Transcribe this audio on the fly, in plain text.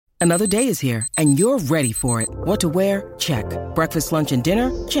Another day is here, and you're ready for it. What to wear? Check. Breakfast, lunch, and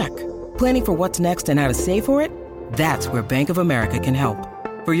dinner? Check. Planning for what's next and how to save for it? That's where Bank of America can help.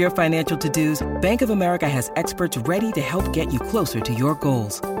 For your financial to-dos, Bank of America has experts ready to help get you closer to your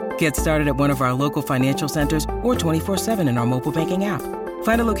goals. Get started at one of our local financial centers or 24/7 in our mobile banking app.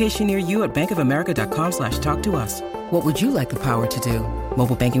 Find a location near you at bankofamerica.com/talktous. What would you like the power to do?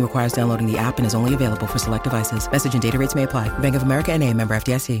 Mobile banking requires downloading the app and is only available for select devices. Message and data rates may apply. Bank of America N.A., member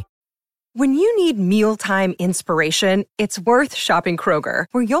FDIC. When you need mealtime inspiration, it's worth shopping Kroger,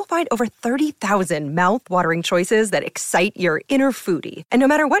 where you'll find over 30,000 mouth-watering choices that excite your inner foodie. And no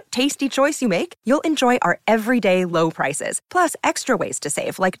matter what tasty choice you make, you'll enjoy our everyday low prices, plus extra ways to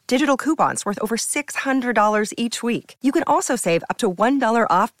save, like digital coupons worth over $600 each week. You can also save up to $1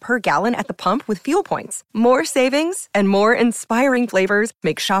 off per gallon at the pump with fuel points. More savings and more inspiring flavors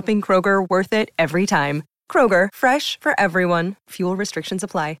make shopping Kroger worth it every time. Kroger, fresh for everyone. Fuel restrictions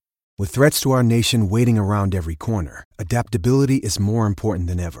apply. With threats to our nation waiting around every corner, adaptability is more important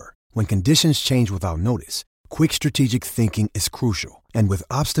than ever. When conditions change without notice, quick strategic thinking is crucial. And with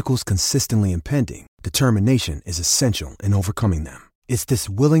obstacles consistently impending, determination is essential in overcoming them. It's this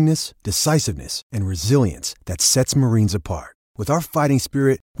willingness, decisiveness, and resilience that sets Marines apart. With our fighting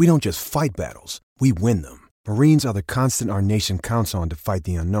spirit, we don't just fight battles, we win them. Marines are the constant our nation counts on to fight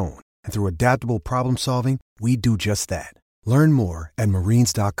the unknown. And through adaptable problem solving, we do just that. Learn more at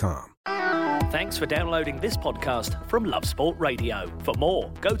marines.com. Thanks for downloading this podcast from Love Sport Radio. For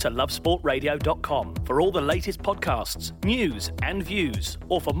more, go to lovesportradio.com for all the latest podcasts, news and views.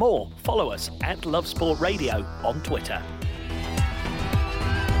 Or for more, follow us at Love Sport Radio on Twitter.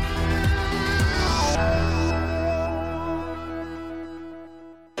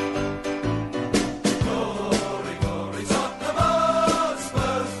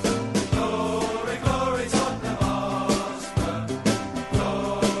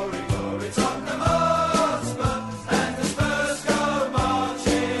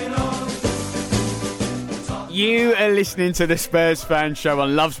 You are listening to the Spurs Fan Show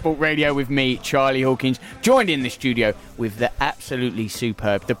on Love Sport Radio with me, Charlie Hawkins, joined in the studio with the absolutely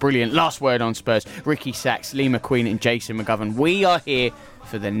superb, the brilliant Last Word on Spurs, Ricky Sachs, Lee McQueen and Jason McGovern. We are here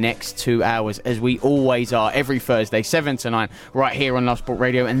for the next 2 hours, as we always are, every Thursday, 7 to 9, right here on Love Sport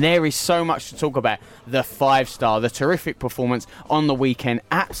Radio. And there is so much to talk about. The 5-star, the terrific performance on the weekend,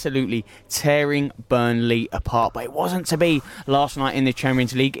 absolutely tearing Burnley apart. But it wasn't to be last night in the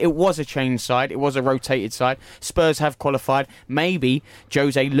Champions League. It was a changed side. It was a rotated side. Spurs have qualified. Maybe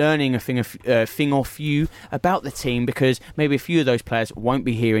Jose learning a thing or few about the team, because maybe a few of those players won't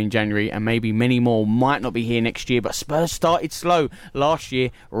be here in January, and maybe many more might not be here next year. But Spurs started slow last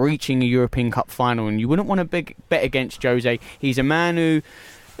year, reaching a European Cup final, and you wouldn't want to bet against Jose. He's a man who,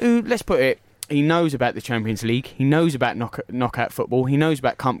 let's put it, he knows about the Champions League, he knows about knockout football, he knows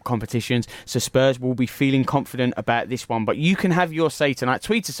about competitions, so Spurs will be feeling confident about this one. But you can have your say tonight.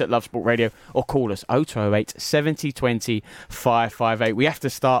 Tweet us at Love Sport Radio or call us 0208 70 20 558. We have to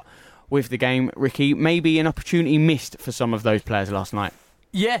start with the game, Ricky. Maybe an opportunity missed for some of those players last night.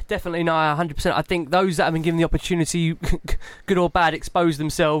 Yeah, definitely. No, 100%. I think those that have been given the opportunity, good or bad, expose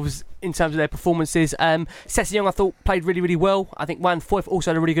themselves in terms of their performances. Sessegnon, I thought, played really, really well. I think Juan Foyth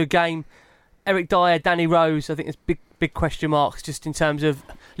also had a really good game. Eric Dyer, Danny Rose, I think there's big question marks just in terms of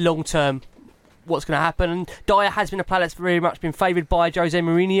long-term what's going to happen. And Dyer has been a player that's very much been favoured by Jose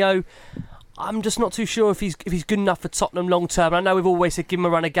Mourinho. I'm just not too sure if he's good enough for Tottenham long term. I know we've always said give him a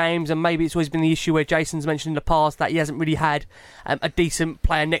run of games, and maybe it's always been the issue where Jason's mentioned in the past that he hasn't really had a decent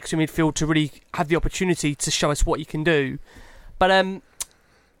player next to midfield to really have the opportunity to show us what he can do. But it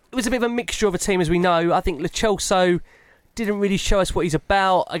was a bit of a mixture of a team, as we know. I think Lo Celso didn't really show us what he's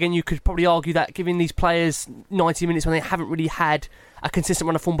about. Again, you could probably argue that giving these players 90 minutes when they haven't really had a consistent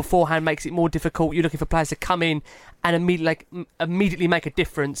run of form beforehand makes it more difficult. You're looking for players to come in and immediately make a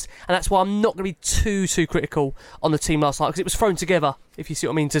difference, and that's why I'm not going to be too critical on the team last night, because it was thrown together, if you see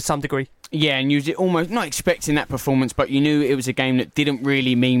what I mean, to some degree. Yeah, and you were almost not expecting that performance, but you knew it was a game that didn't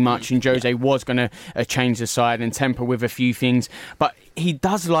really mean much, and Jose was going to change the side and temper with a few things. But he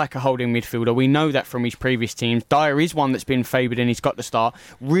does like a holding midfielder. We know that from his previous teams. Dyer is one that's been favoured, and he's got the start.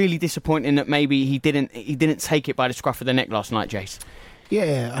 Really disappointing that maybe he didn't take it by the scruff of the neck last night, Jace.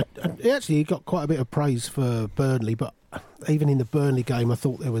 Yeah, he got quite a bit of praise for Burnley, but even in the Burnley game, I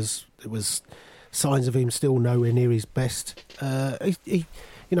thought there was signs of him still nowhere near his best.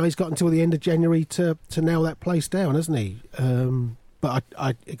 He's got until the end of January to nail that place down, hasn't he? But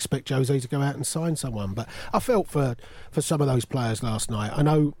I expect Jose to go out and sign someone. But I felt for some of those players last night. I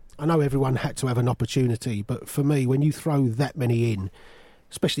know everyone had to have an opportunity, but for me, when you throw that many in,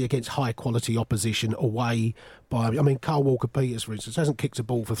 especially against high-quality opposition away by... I mean, Carl Walker-Peters, for instance, hasn't kicked a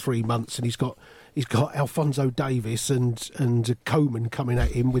ball for 3 months, and he's got Alphonso Davies and Coman coming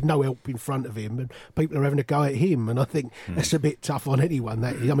at him with no help in front of him, and people are having a go at him, and I think that's a bit tough on anyone.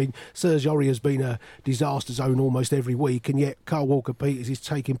 That is. I mean, Serge Aurier has been a disaster zone almost every week, and yet Carl Walker-Peters is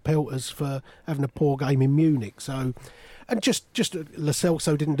taking pelters for having a poor game in Munich. So, and just Lo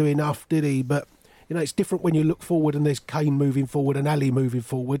Celso didn't do enough, did he? But you know, it's different when you look forward and there's Kane moving forward and Ali moving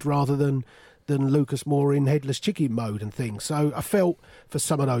forward rather than Lucas Moura in headless chicken mode and things. So I felt for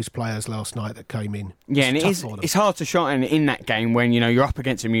some of those players last night that came in. Yeah, and it's hard to shine in that game when, you know, you're up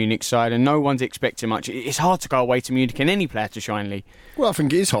against a Munich side and no one's expecting much. It's hard to go away to Munich and any player to shine, Lee. Well, I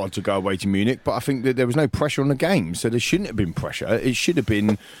think it is hard to go away to Munich, but I think that there was no pressure on the game, so there shouldn't have been pressure. It should have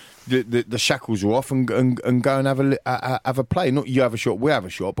been the shackles are off and go and have a play. Not you have a shot, we have a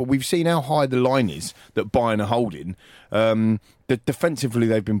shot, but we've seen how high the line is that Bayern are holding. Defensively,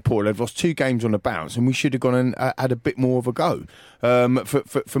 they've been poor. They've lost 2 games on the bounce, and we should have gone and had a bit more of a go.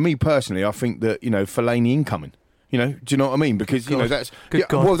 For me personally, I think that, you know, Fellaini incoming. You know, do you know what I mean? Because you know that's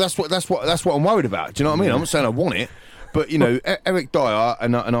what I'm worried about. Do you know what I mean? I'm not saying I want it, but you know, Eric Dyer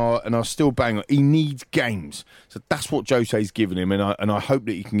and I still bang. He needs games, so that's what Jose's given him, and I hope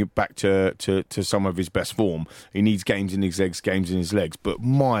that he can get back to some of his best form. He needs games in his legs, games in his legs. But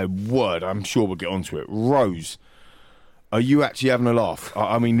my word, I'm sure we'll get onto it. Rose, are you actually having a laugh?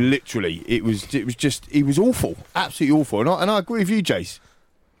 I mean, literally, it was awful, absolutely awful. And I agree with you, Jace.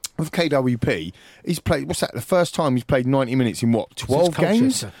 With KWP, he's played, what's that, the first time he's played 90 minutes in what, 12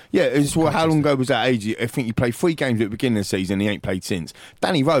 games? Yeah, how long ago was that age? I think he played 3 games at the beginning of the season and he ain't played since.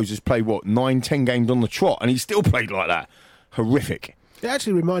 Danny Rose has played, 9-10 games on the trot and he's still played like that. Horrific. It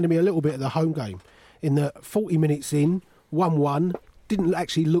actually reminded me a little bit of the home game, in the 40 minutes in, 1-1, didn't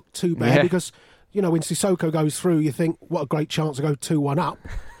actually look too bad because... You know, when Sissoko goes through, you think, what a great chance to go 2-1 up.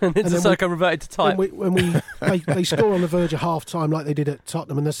 and then Sissoko reverted to type. When they score on the verge of half-time like they did at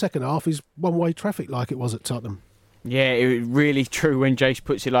Tottenham, and the second half is one-way traffic like it was at Tottenham. Yeah, it was really true when Jace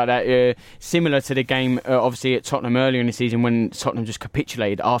puts it like that. Similar to the game, obviously, at Tottenham earlier in the season when Tottenham just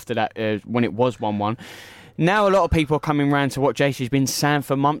capitulated after that, when it was 1-1. Now a lot of people are coming round to what Jace has been saying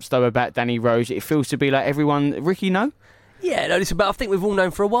for months, though, about Danny Rose. It feels to be like everyone... Ricky, no? Yeah, no, listen, but I think we've all known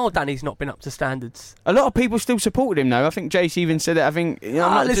for a while Danny's not been up to standards. A lot of people still supported him, though. I think Jace even said it. I think...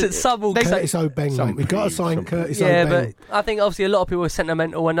 listen, some will... Curtis Obeng, mate. We've got to sign Curtis Obeng. Yeah, but I think obviously a lot of people are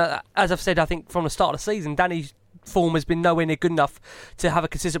sentimental, and as I've said, I think from the start of the season, Danny's form has been nowhere near good enough to have a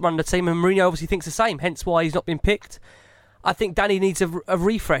consistent run of the team, and Mourinho obviously thinks the same, hence why he's not been picked. I think Danny needs a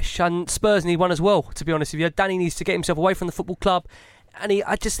refresh, and Spurs need one as well, to be honest with you. Danny needs to get himself away from the football club. And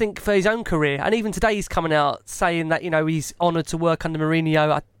I just think for his own career, and even today he's coming out saying that, you know, he's honoured to work under Mourinho.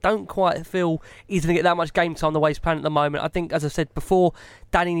 I don't quite feel he's going to get that much game time the way he's playing at the moment. I think, as I said before,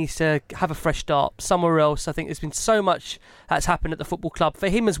 Danny needs to have a fresh start somewhere else. I think there's been so much that's happened at the football club. For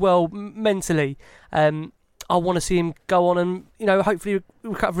him as well, mentally, I want to see him go on and, you know, hopefully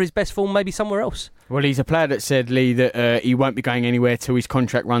recover his best form maybe somewhere else. Well, he's a player that said, Lee, that he won't be going anywhere till his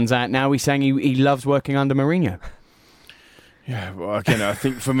contract runs out. Now he's saying he loves working under Mourinho. Yeah, well, again, I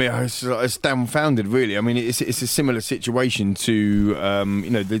think for me, it's dumbfounded, really. I mean, it's a similar situation to, you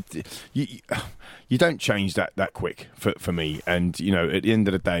know, you don't change that quick for me. And, you know, at the end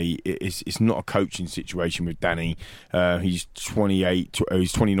of the day, it's not a coaching situation with Danny. He's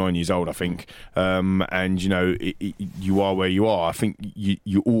 29 years old, I think. And, you know, you are where you are. I think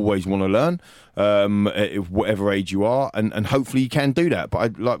you always want to learn, at whatever age you are. And hopefully you can do that.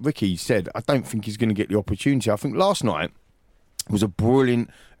 But like Ricky said, I don't think he's going to get the opportunity. I think last night was a brilliant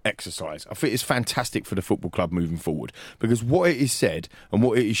exercise. I think it's fantastic for the football club moving forward, because what it is said and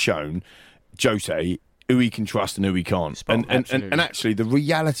what it is shown, Jose, who he can trust and who he can't. And actually the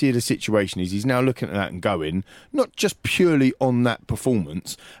reality of the situation is he's now looking at that and going, not just purely on that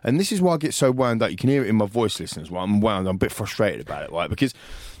performance, and this is why I get so wound up. You can hear it in my voice, listeners, why I'm wound. I'm a bit frustrated about it, right? Because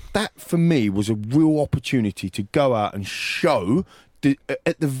that for me was a real opportunity to go out and show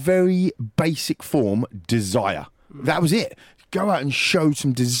at the very basic form, desire. That was it. Go out and show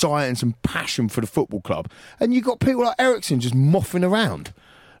some desire and some passion for the football club. And you got people like Eriksen just moffing around.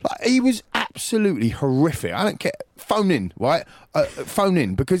 Like, he was absolutely horrific. I don't care. Phone in, right? Phone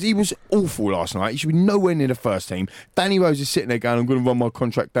in, because he was awful last night. He should be nowhere near the first team. Danny Rose is sitting there going, I'm going to run my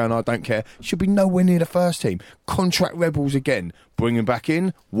contract down. I don't care. He should be nowhere near the first team. Contract rebels again. Bring him back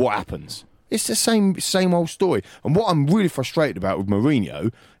in. What happens? It's the same old story. And what I'm really frustrated about with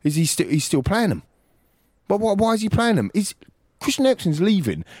Mourinho is he's still playing them. But why is he playing them? Christian Eriksen's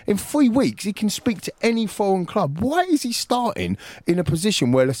leaving. In 3 weeks, he can speak to any foreign club. Why is he starting in a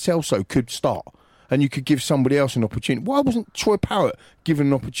position where Lo Celso could start? and you could give somebody else an opportunity. Why wasn't Troy Parrott given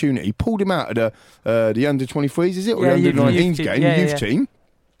an opportunity? He pulled him out of the under-23s, is it? Or the under-19s game, the youth team.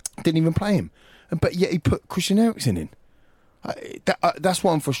 Didn't even play him. But yet he put Christian Eriksen in. That's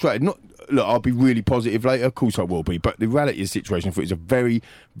why I'm frustrated. Look, I'll be really positive later. Of course I will be. But the reality of the situation, I thought, is a very,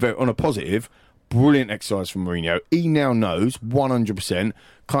 very, on a positive, brilliant exercise from Mourinho. He now knows 100%,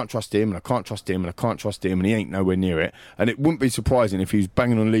 can't trust him, and I can't trust him, and I can't trust him, and he ain't nowhere near it. And it wouldn't be surprising if he was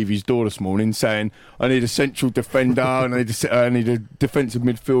banging on Levy's door this morning saying, I need a central defender, and I need a defensive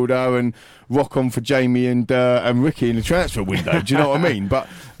midfielder, and rock on for Jamie and Ricky in the transfer window. Do you know what I mean? But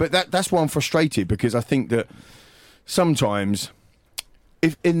that's why I'm frustrated, because I think that sometimes,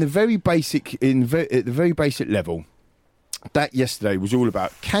 if at the very basic level, that yesterday was all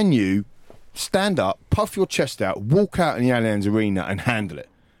about, can you stand up, puff your chest out, walk out in the Allianz Arena and handle it?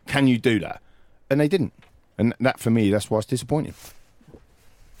 Can you do that? And they didn't. And that, for me, that's why it's disappointing.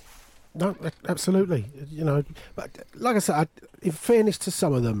 No, absolutely. But like I said, in fairness to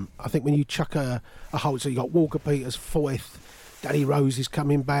some of them, I think when you chuck a hole, so you got Walker Peters, Foyth, Danny Rose is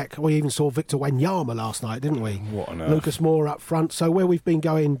coming back. We even saw Victor Wanyama last night, didn't we? What on earth? Lucas Moore up front. So where we've been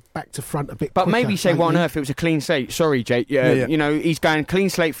going back to front a bit But quicker maybe say, what on lately. earth, it was a clean slate. Sorry, Jake. Yeah. He's going clean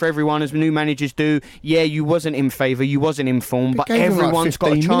slate for everyone, as new managers do. Yeah, you wasn't in favour, you wasn't in form, but gave him like everyone's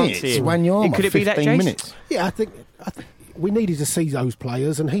got a 15 chance minutes. here. Wanyama, Could it be that, 15 Jace? minutes. Yeah, I think we needed to see those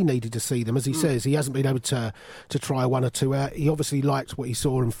players, and he needed to see them. As he says, he hasn't been able to try one or two out. He obviously liked what he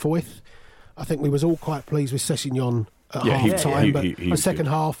saw in Foyth. I think we was all quite pleased with Sessegnon at half-time, but the second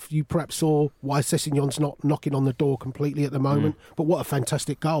half, you perhaps saw why Sessegnon's not knocking on the door completely at the moment. But what a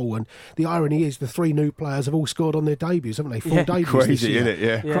fantastic goal. And the irony is the three new players have all scored on their debuts, haven't they? Full debuts Crazy, this year. isn't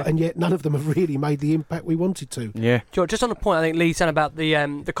it? Yeah. And yet none of them have really made the impact we wanted to. Yeah. George, just on the point I think Lee said about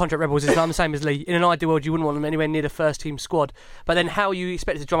the contract rebels, is I'm the same as Lee. In an ideal world, you wouldn't want them anywhere near the first team squad. But then how are you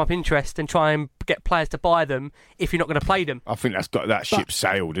expected to drum up interest and try and get players to buy them if you're not going to play them? I think that ship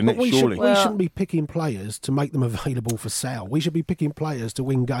sailed, isn't But it? we Surely. shouldn't be picking players to make them available for sale. We should be picking players to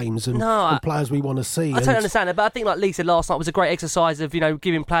win games and players we want to see. I totally understand that, but I think like Lee said last night was a great exercise of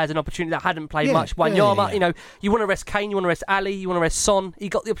giving players an opportunity that hadn't played much. Wanyama, you want to rest Kane, you want to rest Ali, you want to rest Son. He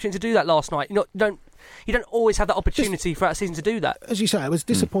got the opportunity to do that last night. You don't always have that opportunity throughout the season to do that. As you say, it was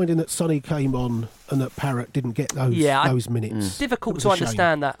disappointing that Sonny came on and that Parrott didn't get those minutes. It's difficult to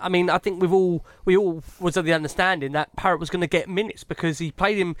understand that. I mean, I think we all was of the understanding that Parrott was going to get minutes because he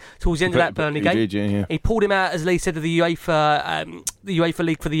played him towards the end of that Burnley game. Did, yeah. He pulled him out, as Lee said, of the UEFA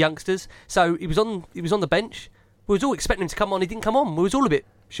League for the youngsters. So he was on the bench. We was all expecting him to come on. He didn't come on. We was all a bit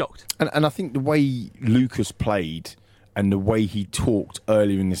shocked. And I think the way Lucas played and the way he talked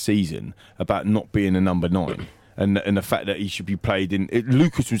earlier in the season about not being a number 9 and the fact that he should be played in...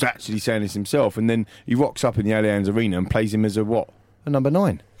 Lucas was actually saying this himself, and then he rocks up in the Allianz Arena and plays him as a number 9.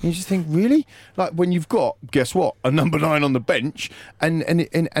 And you just think, really? Like, when you've got, guess what, a number 9 on the bench and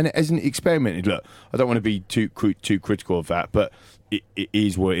it hasn't experimented. Look, I don't want to be too critical of that, but it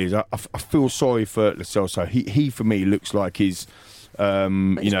is what it is. I feel sorry for Lo Celso. He for me looks like he's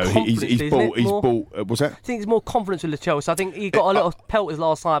he's bought. What's that? I think it's more confidence with Lo Celso. I think he got a lot of pelters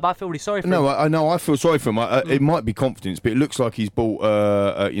last night, but I feel really sorry for him. No, I know. I feel sorry for him. It might be confidence, but it looks like he's bought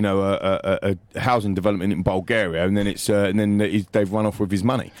a housing development in Bulgaria, and then they've run off with his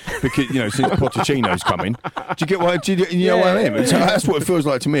money because since Pochettino's coming. Do you get what? You know what I mean? So that's what it feels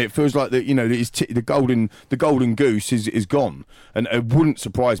like to me. It feels like that. The golden goose is gone, and it wouldn't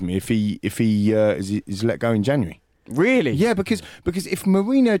surprise me if he is let go in January. Really? Yeah, because if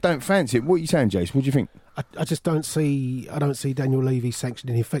Mourinho don't fancy it, what are you saying, Jace? What do you think? I just don't see Daniel Levy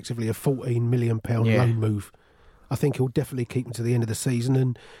sanctioning effectively a £14 million loan move. I think he'll definitely keep him to the end of the season,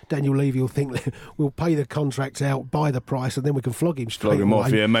 and Daniel Levy will think we'll pay the contract out, buy the price, and then we can flog him straight away.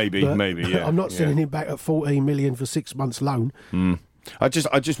 Off, yeah, maybe, yeah. I'm not sending him back at £14 million for 6 months loan. I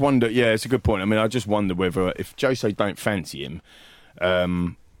just wonder. Yeah, it's a good point. I mean, I just wonder whether if Jose don't fancy him.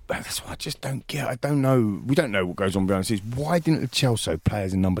 That's what I just don't get. I don't know. We don't know what goes on behind the scenes. Why didn't Chelsea play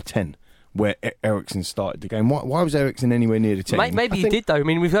as a number 10 where Eriksen started the game? Why was Eriksen anywhere near the team? Maybe he did, though. I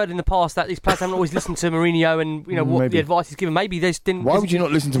mean, we've heard in the past that these players haven't always listened to Mourinho and what the advice he's given. Maybe they just didn't. Why would you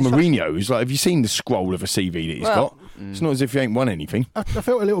not listen to Mourinho? It's like, have you seen the scroll of a CV that he's got? It's not as if he ain't won anything. I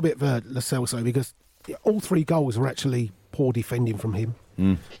felt a little bit for Lo Celso because all 3 goals were actually poor defending from him.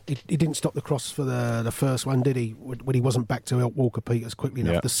 He didn't stop the cross for the first one, did he? When he wasn't back to help Walker Peters quickly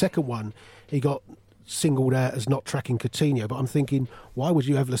enough. Yeah. The second one, he got singled out as not tracking Coutinho, but I'm thinking, why would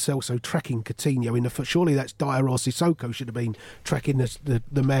you have Lo Celso tracking Coutinho in the foot? Surely that's Dyer or Sissoko should have been tracking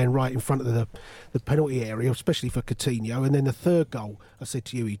the man right in front of the penalty area, especially for Coutinho. And then the third goal, I said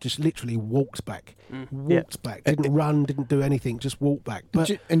to you, he just literally walked back, didn't run, didn't do anything, just walked back. But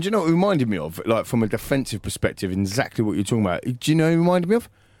do you know what it reminded me of? Like from a defensive perspective, exactly what you're talking about. Do you know what it reminded me of?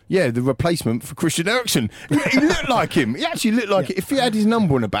 Yeah, the replacement for Christian Eriksen. He looked like him. He actually looked like it. If he had his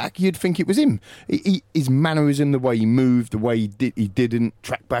number on the back, you'd think it was him. His mannerism, the way he moved, the way he didn't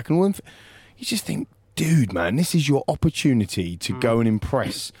track back and all. You just think, dude, man, this is your opportunity to go and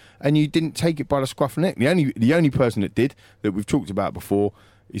impress, and you didn't take it by the scruff of the neck. The only person that did, that we've talked about before,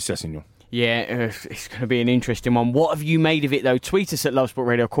 is Sessegnon. Yeah, it's going to be an interesting one. What have you made of it, though? Tweet us at Love Sport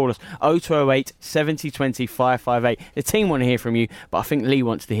Radio. Call us 0208 70 20 558. The team want to hear from you, but I think Lee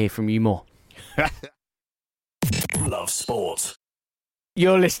wants to hear from you more. Love Sport.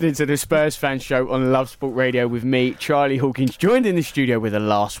 You're listening to the Spurs Fan Show on Love Sport Radio with me, Charlie Hawkins, joined in the studio with a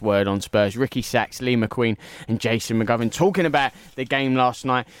last word on Spurs. Ricky Sachs, Lee McQueen and Jason McGovern talking about the game last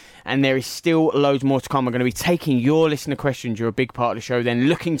night. And there is still loads more to come. We're going to be taking your listener questions. You're a big part of the show. Then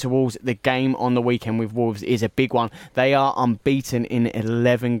looking towards the game on the weekend with Wolves is a big one. They are unbeaten in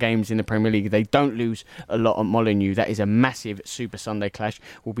 11 games in the Premier League. They don't lose a lot at Molineux. That is a massive Super Sunday clash.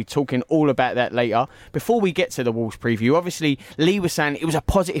 We'll be talking all about that later. Before we get to the Wolves preview, obviously Lee was saying it was a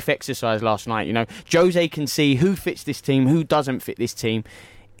positive exercise last night. You know, Jose can see who fits this team, who doesn't fit this team.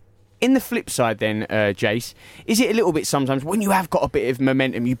 In the flip side then, Jace, is it a little bit sometimes when you have got a bit of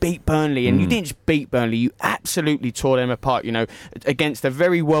momentum, you beat Burnley, and you didn't just beat Burnley, you absolutely tore them apart, you know, against a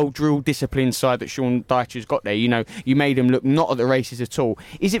very well-drilled, disciplined side that Sean Dyche's got there. You know, you made them look not at the races at all.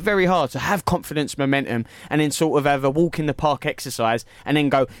 Is it very hard to have confidence, momentum, and then sort of have a walk-in-the-park exercise and then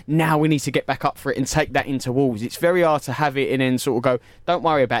go, now we need to get back up for it and take that into Wolves? It's very hard to have it and then sort of go, don't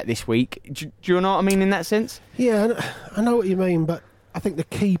worry about this week. Do you know what I mean in that sense? Yeah, I know what you mean, but I think the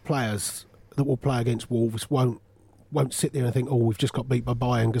key players that will play against Wolves won't sit there and think, oh, we've just got beat by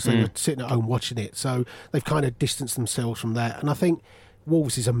Bayern, because they were sitting at home watching it. So they've kind of distanced themselves from that. And I think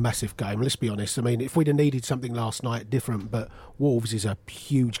Wolves is a massive game, let's be honest. I mean, if we'd have needed something last night, different, but Wolves is a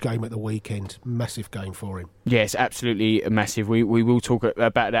huge game at the weekend. Massive game for him. Yes, absolutely massive. We will talk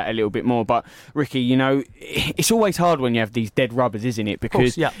about that a little bit more. But, Ricky, you know, it's always hard when you have these dead rubbers, isn't it?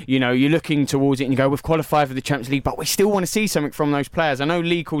 Because, you know, you're looking towards it and you go, we've qualified for the Champions League, but we still want to see something from those players. I know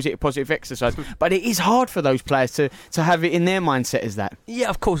Lee calls it a positive exercise, but it is hard for those players to have it in their mindset as that. Yeah,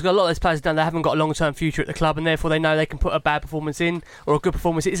 of course. A lot of those players they haven't got a long-term future at the club, and therefore they know they can put a bad performance in or a good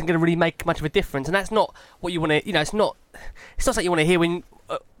performance. It isn't going to really make much of a difference, and that's not what you want to. You know, it's not something you want to hear when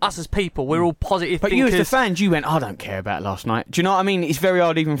us as people, we're all positive. But thinkers. you as the fans, you went, I don't care about last night. Do you know what I mean? It's very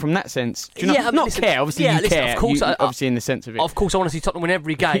hard even from that sense. Do you know? Listen, care. Obviously, you care. Of course, obviously, in the sense of it. Of course, I want to see Tottenham win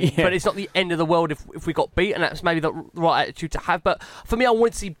every game, but it's not the end of the world if we got beat, and that's maybe the right attitude to have. But for me, I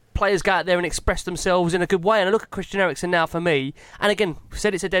wanted to see players go out there and express themselves in a good way. And I look at Christian Eriksen now for me, and again,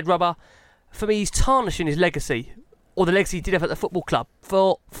 said it's a dead rubber. For me, he's tarnishing his legacy, or the legacy he did have at the football club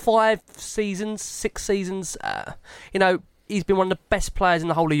for 6 seasons. You know, he's been one of the best players in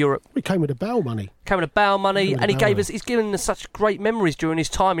the whole of Europe. He came with a Bale money. He's given us such great memories during his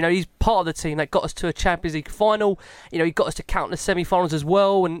time. You know, he's part of the team that got us to a Champions League final. You know, he got us to countless semi-finals as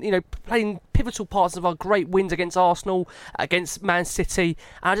well, and you know, playing pivotal parts of our great wins against Arsenal, against Man City.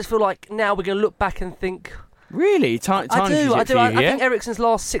 And I just feel like now we're going to look back and think, really? I do. I think Eriksen's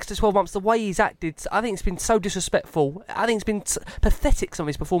last 6 to 12 months, the way he's acted, I think it's been so disrespectful. I think it's been pathetic, some of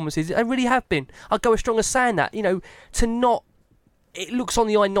his performances. They really have been. I'd go as strong as saying that, you know, to not... It looks on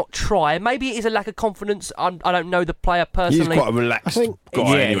the eye not try. Maybe it is a lack of confidence. I don't know the player personally. He's quite a relaxed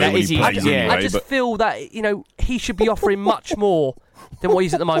guy anyway when he plays anyway. I just feel that, you know, he should be offering much more than what he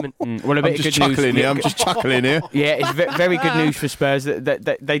is at the moment. Well, a bit of good news. I'm just chuckling here. Yeah, it's very good news for Spurs.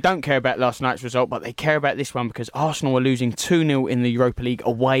 That they don't care about last night's result, but they care about this one because Arsenal are losing 2-0 in the Europa League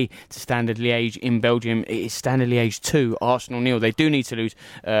away to Standard Liège in Belgium. It is Standard Liège 2, Arsenal 0. They do need to lose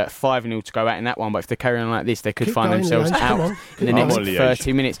 5-0 to go out in that one, but if they carry on like this, they could find themselves out in the next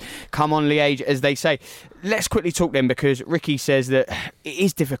 30 minutes. Come on, Liège, as they say. Let's quickly talk then, because Ricky says that it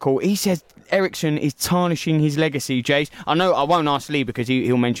is difficult. He says Eriksen is tarnishing his legacy, Jace. I know I won't ask Lee because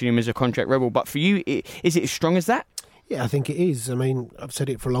he'll mention him as a contract rebel, but for you, is it as strong as that? Yeah, I think it is. I mean, I've said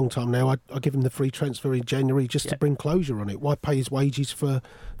it for a long time now. I give him the free transfer in January just to bring closure on it. Why pay his wages for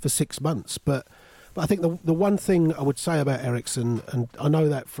 6 months? But I think the one thing I would say about Eriksen, and I know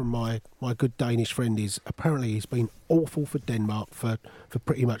that from my good Danish friend, is apparently he's been awful for Denmark for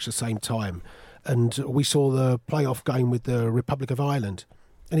pretty much the same time. And we saw the playoff game with the Republic of Ireland.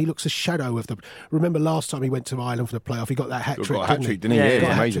 and he looks a shadow of the. Remember last time he went to Ireland for the playoff, he got that hat trick, didn't he?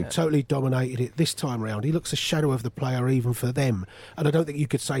 Yeah, amazing. Totally dominated it. This time round, he looks a shadow of the player even for them, and I don't think you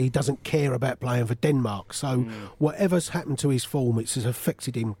could say he doesn't care about playing for Denmark. So whatever's happened to his form, it's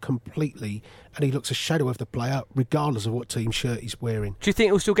affected him completely, and he looks a shadow of the player regardless of what team shirt he's wearing. Do you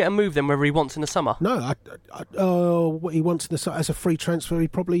think he'll still get a move then, whether he wants in the summer? No, what he wants in the as a free transfer, he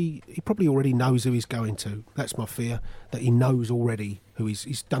probably already knows who he's going to. That's my fear, that he knows already who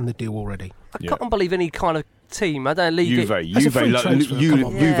he's done the deal already. I can't believe any kind of team. I don't leave Juve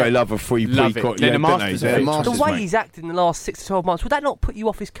love a free love pre-cut. They're the masters. The way he's acted in the last 6 to 12 months, would that not put you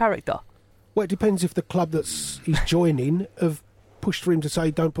off his character? Well, it depends if the club he's joining have pushed for him to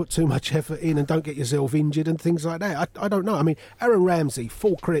say don't put too much effort in and don't get yourself injured and things like that. I don't know. I mean, Aaron Ramsey,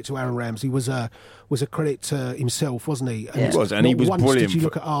 full credit to Aaron Ramsey, was a credit to himself, wasn't he? And he was, and he was once brilliant. Did you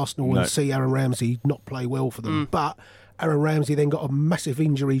look at Arsenal and see Aaron Ramsey not play well for them? But Aaron Ramsey then got a massive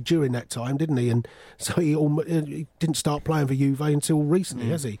injury during that time, didn't he? And so he didn't start playing for Juve until recently,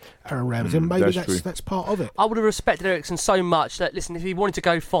 has he? Aaron Ramsey. And maybe that's part of it. I would have respected Eriksen so much that, listen, if he wanted to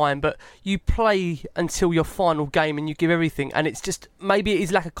go, fine, but you play until your final game and you give everything, and it's just, maybe it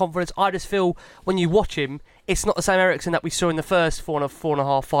is lack of confidence. I just feel when you watch him, it's not the same Eriksen that we saw in the first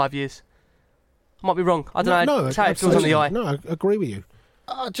 4.5, 5 years. I might be wrong. I don't know. That's how it feels on the eye. No, I agree with you.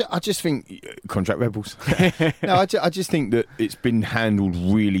 I just think contract rebels. No, I just think that it's been handled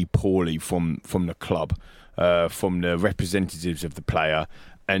really poorly from the club, from the representatives of the player,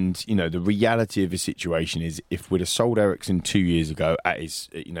 and the reality of the situation is, if we'd have sold Eriksen 2 years ago at his,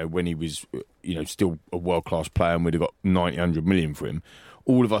 when he was, still a world class player, and we'd have got 100 million for him,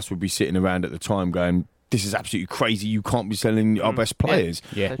 all of us would be sitting around at the time going, this is absolutely crazy. You can't be selling our best players.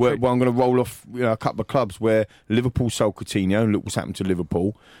 Yeah. Well, I'm going to roll off a couple of clubs where Liverpool sold Coutinho, and look what's happened to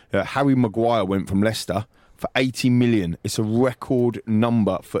Liverpool. Harry Maguire went from Leicester for 80 million. It's a record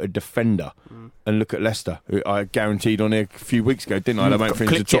number for a defender. And look at Leicester. I guaranteed on it a few weeks ago, didn't I? They went for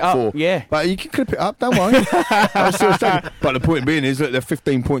into top 4. Yeah. But you can clip it up, don't worry. I'm still stuck. But the point being is that they're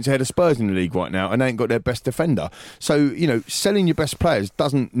 15 points ahead of Spurs in the league right now, and they ain't got their best defender. So, selling your best players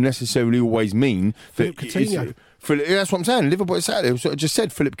doesn't necessarily always mean that... Coutinho. That's what I'm saying. Liverpool, exactly. I just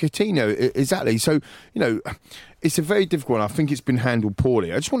said Philippe Coutinho, exactly. So, it's a very difficult one. I think it's been handled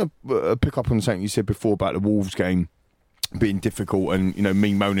poorly. I just want to pick up on something you said before about the Wolves game being difficult, and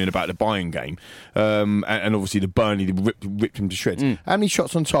me moaning about the Bayern game, and obviously the Burnley ripped him to shreds. How many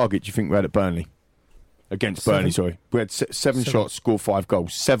shots on target do you think we had at Burnley? Against Burnley, sorry. We had seven shots, scored 5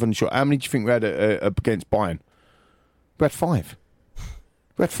 goals. 7 shots. How many do you think we had against Bayern? We had 5.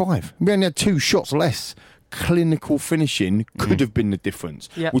 We only had 2 shots less. Clinical finishing could have been the difference.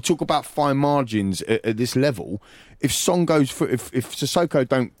 Yep. We talk about fine margins at this level. If Son goes for, if Sissoko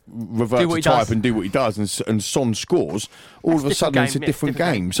don't revert to type and do what he does, and Son scores, all of a sudden it's a different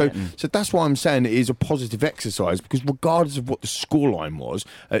game. So that's why I'm saying it is a positive exercise, because regardless of what the scoreline was,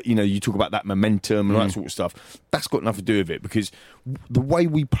 you talk about that momentum and all that sort of stuff. That's got nothing to do with it, because the way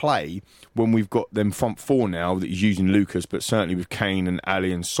we play when we've got them front 4 now that is using Lucas, but certainly with Kane and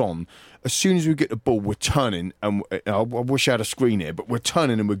Ali and Son. As soon as we get the ball, we're turning, and I wish I had a screen here, but we're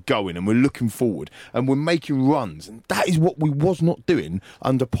turning and we're going and we're looking forward and we're making runs. And that is what we was not doing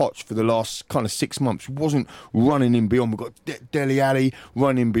under Poch for the last kind of 6 months. We wasn't running in beyond. We've got Dele Alli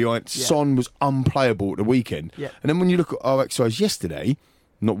running behind. Yeah. Son was unplayable at the weekend. Yeah. And then when you look at our exercise yesterday,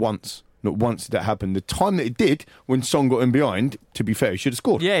 not once did that happen. The time that it did, when Son got in behind, to be fair, he should have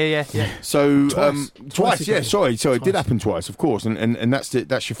scored. Yeah. So twice. Yeah, sorry. So it did happen twice, of course, and that's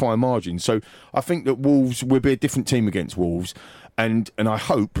your fine margin. So I think that Wolves will be a different team against Wolves, and I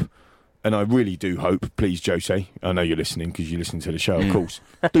hope, and I really do hope, please, Jose, I know you're listening because you listen to the show, of course.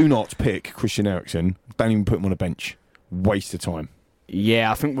 Do not pick Christian Eriksen. Don't even put him on a bench. Waste of time.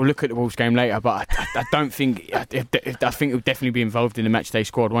 Yeah, I think we'll look at the Wolves game later, but I don't think... I think he'll definitely be involved in the matchday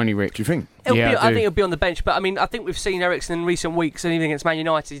squad, won't he, Rick? Do you think? I think he'll be on the bench, but I think we've seen Eriksen in recent weeks, and even against Man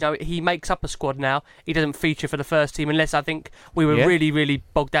United, he makes up a squad now. He doesn't feature for the first team unless I think we were really, really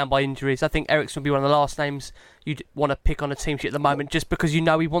bogged down by injuries. I think Eriksen would be one of the last names you'd want to pick on a team sheet at the moment, just because he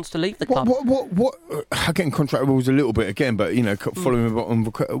wants to leave the club. What getting contract rules a little bit again, but following on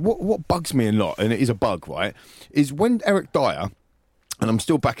what bugs me a lot, and it is a bug, right, is when Eric Dyer... And I'm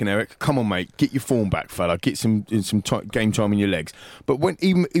still backing Eric. Come on, mate. Get your form back, fella. Get some game time in your legs. But when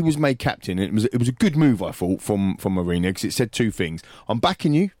he was made captain, it was a good move, I thought, from Mourinho, because it said 2 things. I'm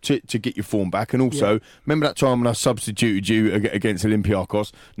backing you to get your form back. And also, remember that time when I substituted you against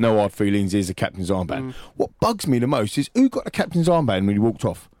Olympiacos? No hard feelings. Here's the captain's armband. What bugs me the most is who got the captain's armband when he walked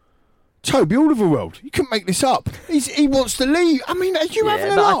off? Toby Alderweireld. You couldn't make this up. He wants to leave. I mean, are you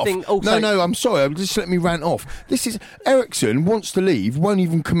having a but laugh? I think also- No, I'm sorry. Just let me rant off. This is Ericsson wants to leave, won't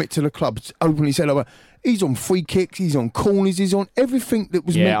even commit to the club. Openly said, he's on free kicks, he's on corners, he's on everything that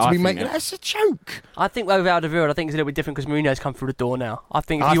was meant to be made. That's a joke. I think with Alderweireld, I think it's a little bit different because Mourinho's come through the door now. I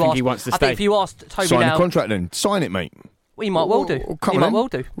think he wants to stay. I think if you asked Toby Sign now, the contract then. Sign it, mate. Well, he might well do. Come He on might then. well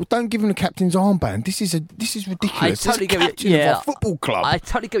do. Well, don't give him the captain's armband. This is ridiculous. I totally He's get captain of a football club. I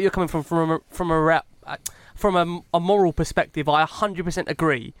totally get where you're coming from a moral perspective. I 100%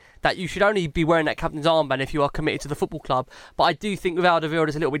 agree that you should only be wearing that captain's armband if you are committed to the football club. But I do think with Alderweireld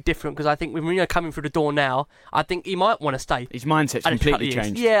it's a little bit different because I think with Mourinho coming through the door now, I think he might want to stay. His mindset's And completely it totally is.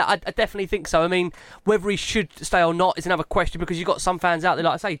 changed. Yeah, I definitely think so. I mean, whether he should stay or not is another question because you've got some fans out there,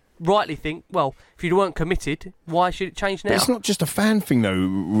 like I say, rightly think, well, if you weren't committed, why should it change now? But it's not just a fan thing, though,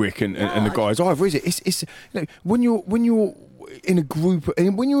 Rick and the guys either, is it? It's when you're in a group,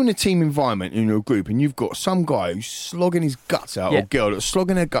 and when you're in a team environment in your group, and you've got some guy who's slogging his guts out, or girl that's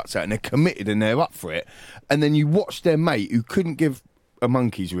slogging their guts out, and they're committed and they're up for it, and then you watch their mate who couldn't give a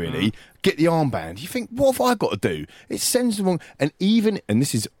monkeys really get the armband. You think, what have I got to do? It sends them on, and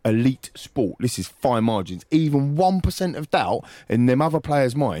this is elite sport. This is fine margins. Even 1% of doubt in them other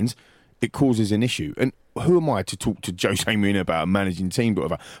players' minds, it causes an issue. And who am I to talk to Jose Mourinho about a managing team, or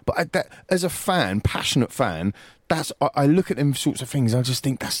whatever? But as a fan, passionate fan, I look at them sorts of things and I just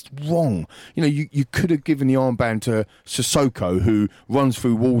think that's wrong. You know, you could have given the armband to Sissoko, who runs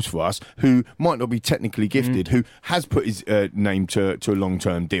through walls for us, who might not be technically gifted, who has put his name to a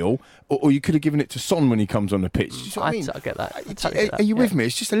long-term deal, or you could have given it to Son when he comes on the pitch. You know what I mean? I get that. Are you with me?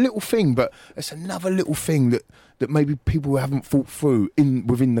 It's just a little thing, but it's another little thing that maybe people haven't thought through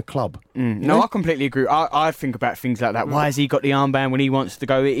within the club. No, I completely agree. I think about things like that. Why has he got the armband when he wants to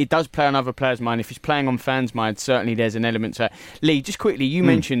go? It does play on other players' mind. If he's playing on fans' minds, certainly there's an element to that. Lee, just quickly, you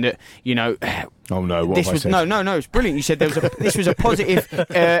mentioned that, you know... Oh no! What this have I was said? no. It's brilliant. You said this was a positive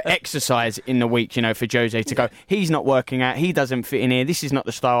exercise in the week. You know, for Jose to go. He's not working out. He doesn't fit in here. This is not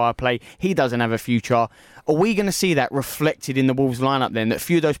the style I play. He doesn't have a future. Are we going to see that reflected in the Wolves lineup then? That a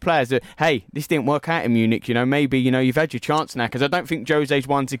few of those players that, hey, this didn't work out in Munich. You know, maybe you've had your chance now, because I don't think Jose's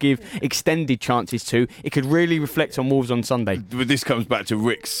one to give extended chances to. It could really reflect on Wolves on Sunday. But this comes back to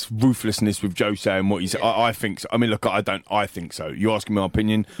Rick's ruthlessness with Jose and what he said. I think so. I mean, look, I think so. You're asking my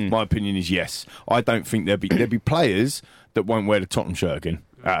opinion. My opinion is yes. I don't think there'd be players that won't wear the Tottenham shirt again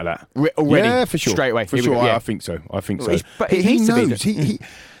out of that. Already? Yeah, for sure. Straight away. For sure. I think so. But he needs to be knows.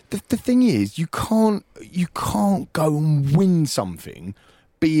 The thing is, you can't go and win something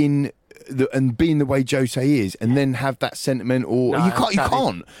being the way Jose is, and then have that sentiment. Or No, you can't. exactly. You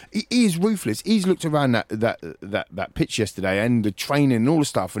can't. He is ruthless. He's looked around that pitch yesterday and the training and all the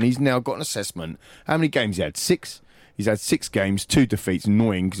stuff, and he's now got an assessment. How many games he had? 6. He's had 6 games, 2 defeats.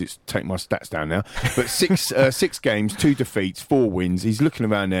 Annoying because it's taken my stats down now. But 6 games, 2 defeats, 4 wins. He's looking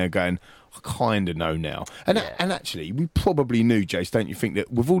around there going, I kind of know now. And actually, we probably knew, Jace, don't you think,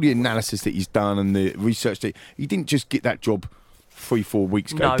 that with all the analysis that he's done and the research, that he didn't just get that job 3-4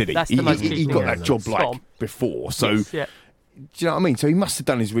 weeks ago, No, did he? that's the most He key got thing. that job Spot on. before. So, Yes, yeah. do you know what I mean? So he must have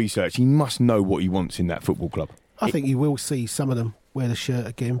done his research. He must know what he wants in that football club. I think you will see some of them wear the shirt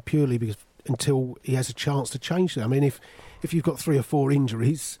again purely because until he has a chance to change it. I mean, if you've got 3 or 4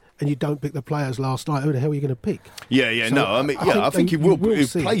 injuries and you don't pick the players last night, who the hell are you going to pick? Yeah, So no. I mean, I think he will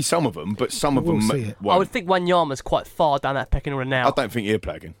play some of them, but some of them see it. won't. I would think Wanyama's quite far down that pecking order now. I don't think he'll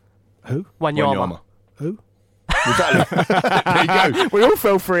play again. Who? Wanyama. Who? Exactly. There you go. We all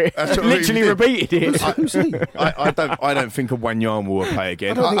fell for it. That's what Literally we did. repeated it. Who's he? I don't think a Wanyama will play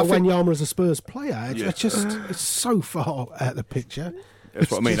again. I don't think think Wanyama is a Spurs player. It's Yeah. just it's so far out of the picture. that's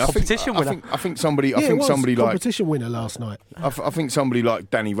what I mean. Competition winner. I think somebody. Yeah, I think it was somebody like. competition winner last night. I think somebody like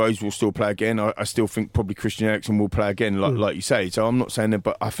Danny Rose will still play again. I still think probably Christian Eriksen will play again, like you say. So I'm not saying that,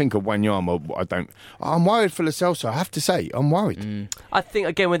 but I think a Wanyama, I'm worried for Lo Celso. I have to say, I'm worried. I think,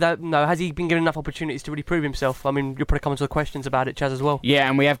 again, with that, has he been given enough opportunities to really prove himself? I mean, you'll probably come to the questions about it, Chaz, as well. Yeah,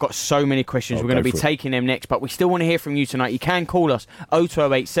 and we have got so many questions. Oh, We're going to go be for it. taking them next, but we still want to hear from you tonight. You can call us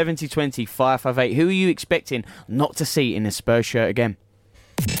 0208 7020 558. Who are you expecting not to see in a Spurs shirt again?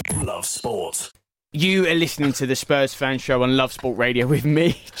 Love Sport. You are listening to the Spurs Fan Show on Love Sport Radio with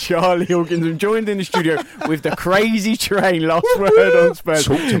me, Charlie Hawkins. I'm joined in the studio with the crazy train. Last word on Spurs.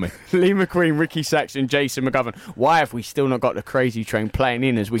 Talk to me. Lee McQueen, Ricky Sachs and Jason McGovern. Why have we still not got the crazy train playing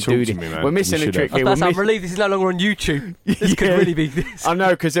in as we Talk do to this? me, man. We're missing We a should trick have. here. I'm relieved this is no longer on YouTube. This could Yeah. really be this. I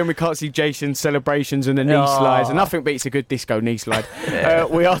know, because then we can't see Jason's celebrations and the knee Oh. slides. And nothing beats a good disco knee slide.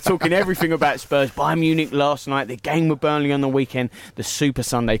 We are talking everything about Spurs. Bayern Munich last night, the game with Burnley on the weekend, the Super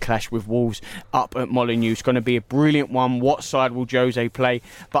Sunday clash with Wolves up at Molineux. It's going to be a brilliant one. What side will Jose play?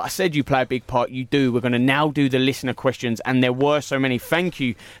 But I said you play a big part. You do. We're going to now do the listener questions, and there were so many. Thank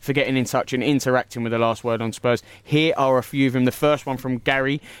you for getting in touch and interacting with the Last Word on Spurs. Here are a few of them. The first one from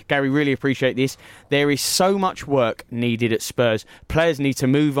Gary. Gary, really appreciate this. There is so much work needed at Spurs. Players need to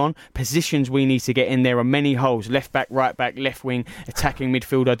move on. Positions we need to get in. There are many holes. Left back, right back, left wing, attacking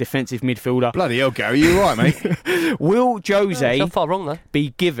midfielder, defensive midfielder. Bloody hell, Gary, you're right, mate. Will Jose not far wrong, though.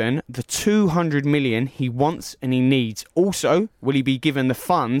 be given the 200 million he wants and he needs? Also, will he be given the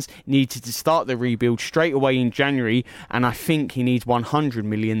funds needed to start the rebuild straight away in January? And I think he needs 100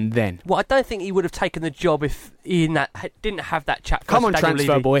 million then. Well, I don't think he would have taken the job if he didn't have that chat. Come on, Daniel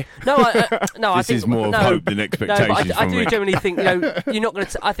transfer Levy. boy. No, I This think is more of hope than expectations but I from do Rick. generally think you're not going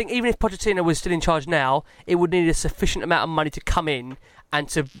to. I think even if Pochettino was still in charge now, it would need a sufficient amount of money to come in and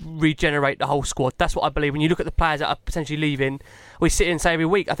to regenerate the whole squad. That's what I believe. When you look at the players that are potentially leaving, we sit here and say every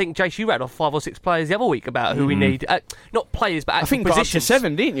week. I think Jace, you rattled off 5 or 6 players the other week about who we need. Not players, but I think got up to positions.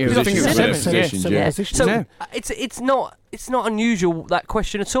 7, didn't you? I think it was Positions, yeah. So it's not unusual, that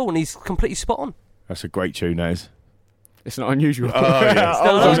question at all, and he's completely spot on. That's a great tune, Naz. It's not unusual. Oh, yes.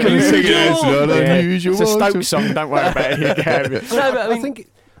 I was going to sing it. It's not unusual. It's a Stoke song. Don't worry about it. Gary. No, but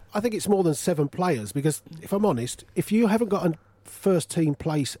I think it's more than 7 players, because if I'm honest, if you haven't got a first team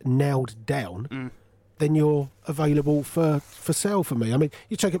place nailed down, then you're available for sale for me. I mean,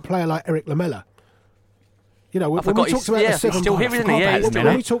 you take a player like Eric Lamela. You know, when we talked about the 7, still here, isn't he? Yeah,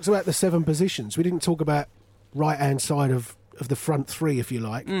 when we talked about the 7 positions, we didn't talk about right hand side of the front 3, if you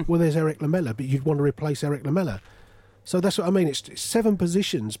like. Well, there's Eric Lamela, but you'd want to replace Eric Lamela. So that's what I mean. It's 7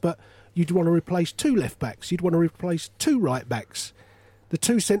 positions, but you'd want to replace 2 left backs. You'd want to replace 2 right backs. The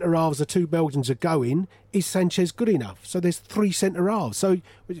 2 centre halves, the 2 Belgians are going. Is Sanchez good enough? So there's 3 centre halves. So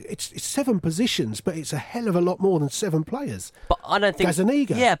it's 7 positions, but it's a hell of a lot more than 7 players. But I don't think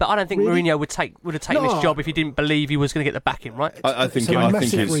Gazzaniga. Yeah, but I don't think Really? Mourinho would have taken this job if he didn't believe he was going to get the backing, right? I think It's a I massive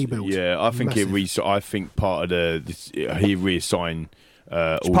think it's rebuild. yeah. I think I think part of he reassigned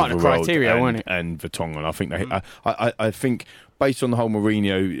all part of the criteria, and, wasn't it? and Vertonghen. I think I think based on the whole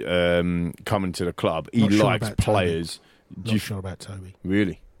Mourinho coming to the club, he Not sure likes about Toby. players. Not sure about Toby.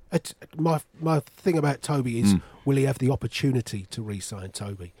 Really? My thing about Toby is, will he have the opportunity to re-sign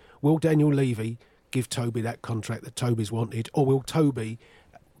Toby? Will Daniel Levy give Toby that contract that Toby's wanted, or will Toby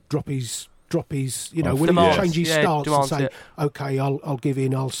drop his will he change his stance and say, okay, I'll give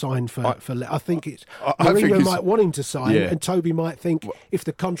in, I'll sign for I think it's Mourinho might want him to sign, and Toby might think, if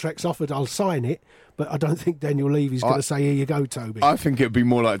the contract's offered, I'll sign it. But I don't think Daniel Levy's going to say, here you go, Toby. I think it would be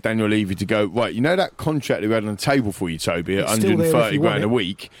more like Daniel Levy to go, right, you know that contract that we had on the table for you, Toby, at 130 grand a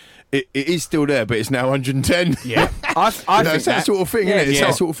week? It is still there, but it's now 110. Yeah, I think it's that sort of thing, isn't it? It's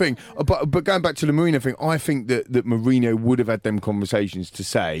that sort of thing. But going back to the Mourinho thing, I think that Mourinho would have had them conversations to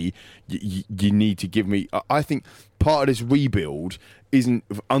say, you need to give me... I think part of this rebuild isn't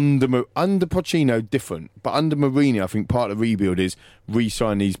under Pochettino different, but under Mourinho, I think part of the rebuild is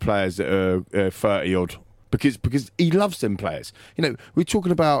re-sign these players that are 30 odd. Because he loves them players. You know, we're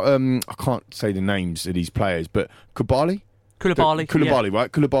talking about I can't say the names of these players, but Koulibaly,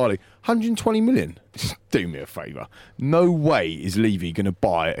 right? Koulibaly, 120 million. Do me a favour. No way is Levy going to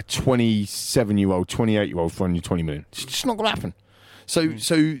buy a 27-year-old, 28-year-old for 120 million. It's just not going to happen. So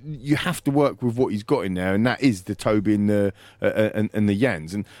you have to work with what he's got in there, and that is the Toby and the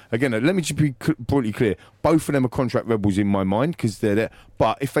Jans. And again, let me just be brutally clear: both of them are contract rebels in my mind because they're there.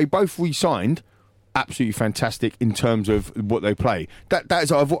 But if they both re-signed, absolutely fantastic in terms of what they play. That is,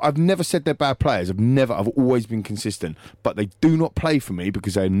 I've never said they're bad players. I've always been consistent. But they do not play for me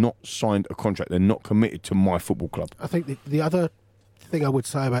because they're not signed a contract. They're not committed to my football club. I think the other thing I would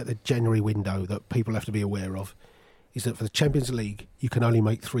say about the January window that people have to be aware of is that for the Champions League, you can only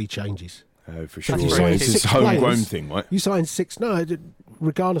make 3 changes. For sure. If you sign It's 6 a homegrown players, thing, right? You sign 6,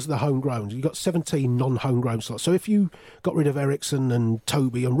 regardless of the homegrown, you've got 17 non-homegrown slots. So if you got rid of Ericsson and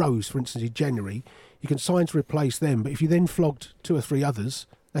Toby and Rose, for instance, in January, you can sign to replace them. But if you then flogged 2 or 3 others,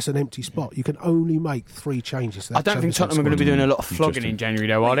 that's an empty spot. You can only make 3 changes. I don't think Tottenham are going to be doing a lot of flogging in January,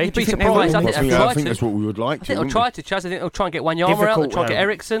 though, are they? You'd be surprised. I think that's what we would like to. I think they'll try to, Chaz. I think they'll try and get Wanyama out. They'll try and get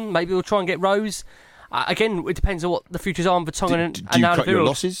Ericsson. Maybe they'll try and get Rose. Again, it depends on what the future's on for Tongan and Do you cut your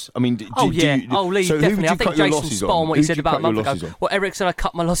losses? I mean, Lee, definitely. I think Jason's spot on what he said about a month ago. Well, Ericsson, I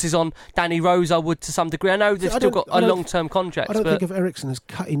cut my losses on. Danny Rose, I would to some degree. I know they've still got a long-term contract. I don't think of Ericsson as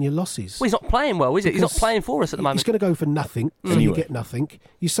cutting your losses. Well, he's not playing well, is it? He's not playing for us at the moment. He's going to go for nothing, so you get nothing.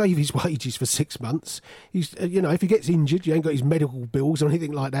 You save his wages for 6 months. If he gets injured, you ain't got his medical bills or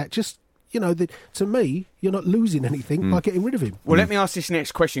anything like that. Just to me, you're not losing anything by getting rid of him. Well, let me ask this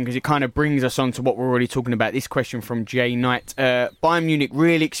next question because it kind of brings us on to what we're already talking about. This question from Jay Knight. Bayern Munich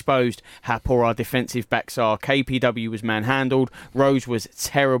really exposed how poor our defensive backs are. KPW was manhandled. Rose was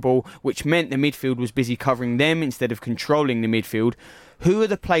terrible, which meant the midfield was busy covering them instead of controlling the midfield. Who are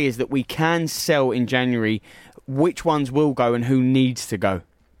the players that we can sell in January? Which ones will go and who needs to go?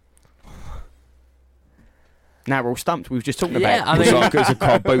 Now we're all stumped. We were just talking about it. It's a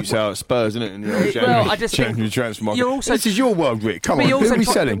car boats out at Spurs, isn't it? In the I just think transfer market. you're also, this is your world, Rick. Come on, who are we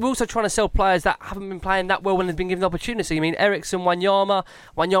selling? We're also trying to sell players that haven't been playing that well when they've been given the opportunity. I mean, Eriksson, Wanyama,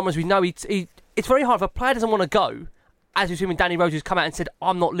 as we know, it's very hard. If a player doesn't want to go, as we've seen when Danny Rose has come out and said,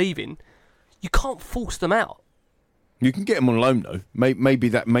 I'm not leaving, you can't force them out. You can get them on loan though. Maybe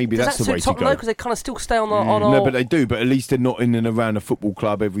that's the way to go. Because they kind of still stay on No, but they do. But at least they're not in and around a football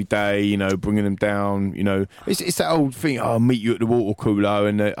club every day. Bringing them down. It's that old thing. Oh, I'll meet you at the water cooler,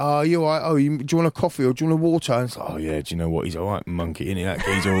 and you're all right. Oh, do you want a coffee or do you want a water? And it's like, oh yeah, do you know what? He's all right, monkey, isn't he? That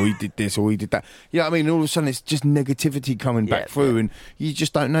geezer, or he did this or he did that. You know what I mean? All of a sudden, it's just negativity coming back through, and you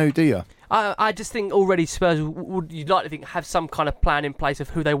just don't know, do you? I just think already Spurs you'd like to think have some kind of plan in place of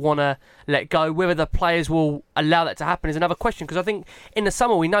who they want to let go. Whether the players will allow that to happen is another question. Because I think in the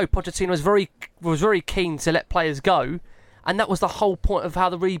summer we know Pochettino was very keen to let players go, and that was the whole point of how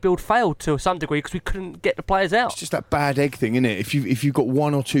the rebuild failed to some degree because we couldn't get the players out. It's just that bad egg thing, isn't it? If you've got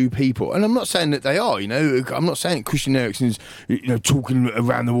one or two people, and I'm not saying that they are, I'm not saying Christian Eriksen's talking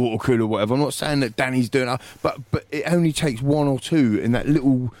around the water cooler or whatever. I'm not saying that Danny's doing that, but it only takes one or two in that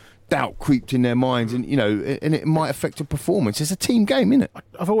little doubt creeped in their minds, and and it might affect a performance. It's a team game, isn't it?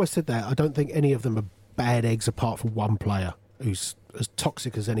 I've always said that. I don't think any of them are bad eggs apart from one player who's as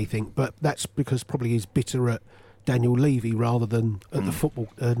toxic as anything, but that's because probably he's bitter at Daniel Levy rather than at the football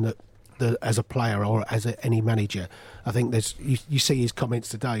as a player or as any manager. I think you see his comments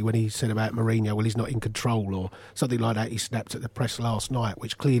today when he said about Mourinho, well, he's not in control or something like that. He snapped at the press last night,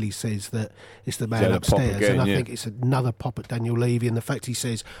 which clearly says that it's the man upstairs. Again, and I think it's another pop at Daniel Levy, and the fact he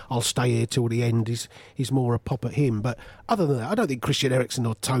says, I'll stay here till the end is more a pop at him. But other than that, I don't think Christian Eriksen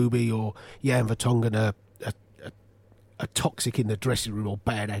or Toby or Jan Vertonghen are toxic in the dressing room or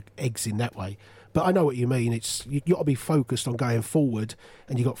bad eggs in that way. But I know what you mean. You've got to be focused on going forward,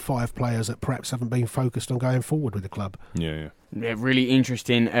 and you've got 5 players that perhaps haven't been focused on going forward with the club. Yeah, really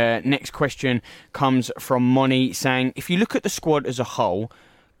interesting. Next question comes from Moni saying, if you look at the squad as a whole,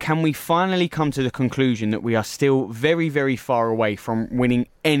 can we finally come to the conclusion that we are still very, very far away from winning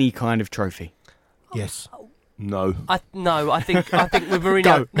any kind of trophy? Yes. No. I think with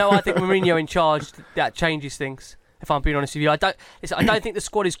Mourinho. I think Mourinho in charge, that changes things. If I'm being honest with you, I don't think the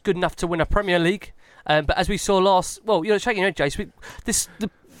squad is good enough to win a Premier League. But as we saw you're shaking your head, Jace. The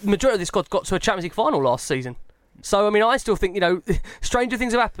majority of this squad got to a Champions League final last season. So I mean, I still think stranger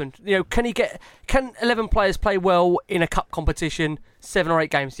things have happened. Can 11 players play well in a cup competition, 7 or 8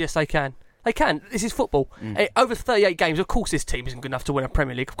 games? Yes, they can. They can. This is football. Over 38 games, of course, this team isn't good enough to win a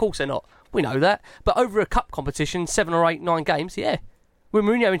Premier League. Of course, they're not. We know that. But over a cup competition, 7 or 8, 9 games, yeah. With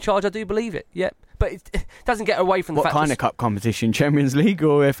Mourinho in charge, I do believe it. Yeah. But it doesn't get away from the fact... What kind of cup competition? Champions League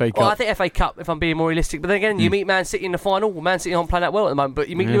or FA Cup? Well, I think FA Cup, if I'm being more realistic. But then again, you meet Man City in the final. Well, Man City aren't playing that well at the moment. But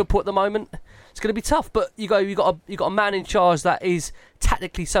you meet Liverpool at the moment. It's going to be tough. But you got a man in charge that is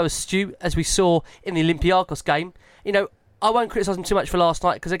tactically so astute, as we saw in the Olympiacos game. I won't criticise him too much for last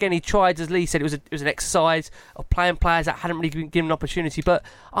night because, again, he tried, as Lee said, it was an exercise of playing players that hadn't really been given an opportunity. But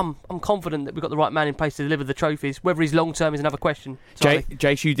I'm confident that we've got the right man in place to deliver the trophies. Whether he's long term is another question.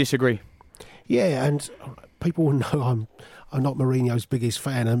 Jace, you disagree? Yeah, and people will know I'm not Mourinho's biggest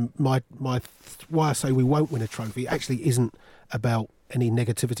fan, and my why I say we won't win a trophy actually isn't about any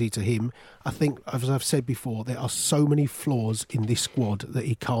negativity to him. I think, as I've said before, there are so many flaws in this squad that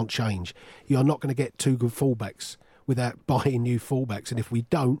he can't change. You're not going to get 2 good fullbacks without buying new fullbacks, and if we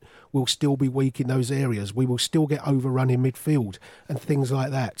don't, we'll still be weak in those areas. We will still get overrun in midfield and things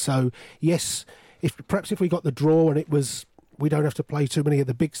like that. So yes, if we got the draw and it was, we don't have to play too many of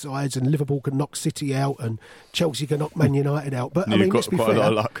the big sides, and Liverpool can knock City out and Chelsea can knock Man United out. But I mean, let's be fair. A lot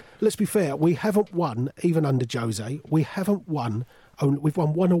of luck. Let's be fair. We haven't won, even under Jose. We've won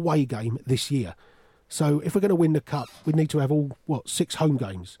 1 away game this year. So if we're going to win the cup, we need to have 6 home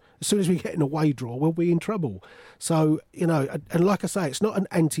games. As soon as we get an away draw, we'll be in trouble. So, and like I say, it's not an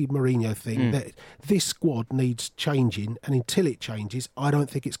anti-Mourinho thing. That this squad needs changing, and until it changes, I don't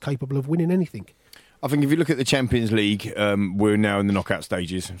think it's capable of winning anything. I think if you look at the Champions League, we're now in the knockout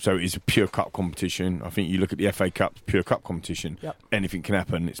stages, so it's a pure cup competition. I think you look at the FA Cup, pure cup competition. Yep. Anything can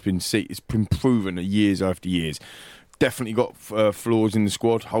happen. It's been proven years after years. definitely got flaws in the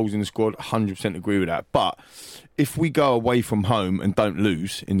squad, holes in the squad. 100% agree with that. But if we go away from home and don't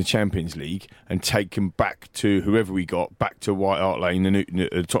lose in the Champions League and take them back to whoever we got, back to White Hart Lane,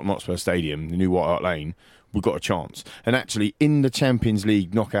 the Tottenham Hotspur Stadium, the new White Hart Lane, we've got a chance. And actually, in the Champions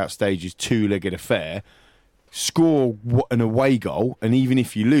League knockout stages, two-legged affair, score an away goal, and even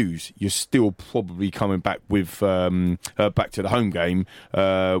if you lose, you're still probably coming back with back to the home game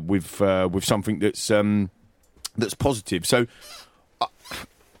with something that's positive. So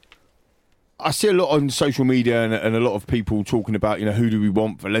I see a lot on social media and a lot of people talking about, who do we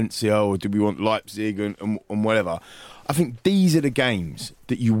want, Valencia or do we want Leipzig and whatever. I think these are the games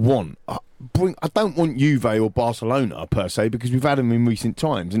that you want. I don't want Juve or Barcelona per se, because we've had them in recent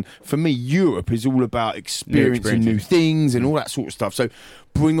times. And for me, Europe is all about experiencing new things and all that sort of stuff. So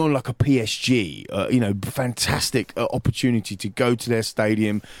bring on like a PSG, fantastic opportunity to go to their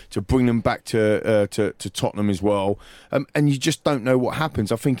stadium, to bring them back to Tottenham as well. And you just don't know what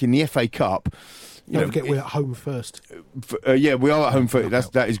happens. I think in the FA Cup, don't forget we're at home first. We are at home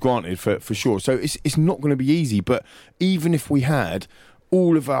first. That is granted for sure. So it's not going to be easy. But even if we had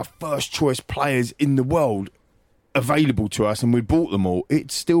all of our first choice players in the world available to us and we'd bought them all,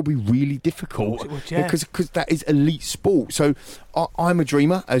 it'd still be really difficult because that is elite sport. So I'm a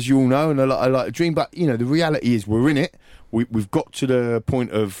dreamer, as you all know, and I like to dream. But the reality is we're in it. We've got to the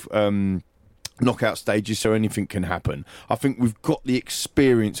point of knockout stages, so anything can happen. I think we've got the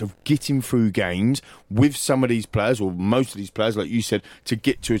experience of getting through games with some of these players, or most of these players, like you said, to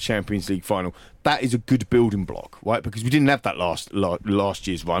get to a Champions League final. That is a good building block, right? Because we didn't have that last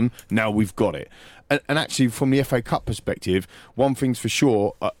year's run. Now we've got it. And actually, from the FA Cup perspective, one thing's for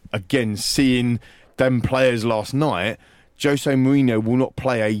sure, again, seeing them players last night, Jose Mourinho will not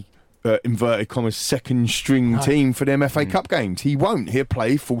play a inverted commas second string team for them FA Cup games. He won't. He'll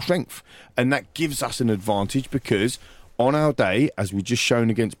play full strength, and that gives us an advantage because on our day, as we just shown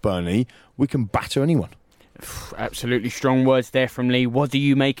against Burnley, we can batter anyone. Absolutely strong words there from Lee. What do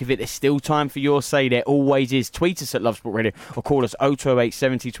you make of it? There's still time for your say. There always is. Tweet us at Love Sport Radio or call us 0208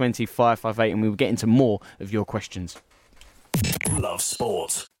 70 20 558 and we will get into more of your questions. Love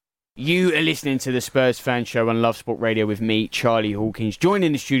Sport. You are listening to the Spurs Fan Show on Love Sport Radio with me, Charlie Hawkins, joined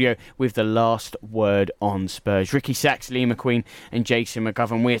in the studio with the last word on Spurs. Ricky Sachs, Lee McQueen and Jason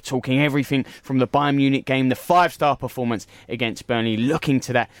McGovern. We're talking everything from the Bayern Munich game, the 5-star performance against Burnley, looking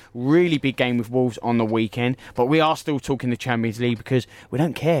to that really big game with Wolves on the weekend. But we are still talking the Champions League because we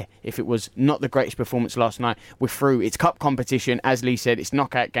don't care if it was not the greatest performance last night. We're through. It's cup competition. As Lee said, it's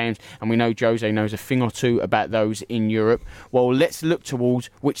knockout games, and we know Jose knows a thing or two about those in Europe. Well, let's look towards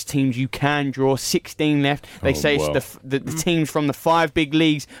which teams you can draw. 16 left. They say it's the teams from the 5 big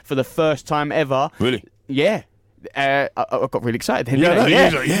leagues for the first time ever. Really? Yeah. I got really excited then. Really,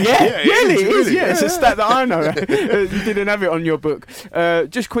 it is. It's a stat that I know. You didn't have it on your book.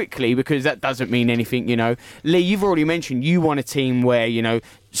 Just quickly, because that doesn't mean anything, Lee, you've already mentioned you want a team where,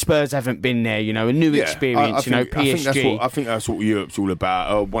 Spurs haven't been there, a new experience, PSG. I think that's what Europe's all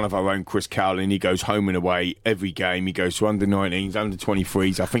about. One of our own, Chris Cowlin, he goes home and away every game. He goes to under-19s,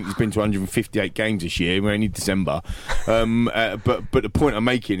 under-23s. I think he's been to 158 games this year. We're only December. But the point I'm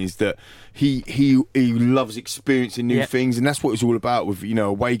making is that he loves experiencing new things, and that's what it's all about with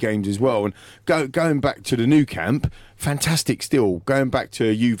away games as well. And going back to the Nou Camp, fantastic still. Going back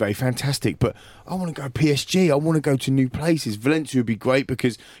to Juve, fantastic. But I want to go PSG. I want to go to new places. Valencia would be great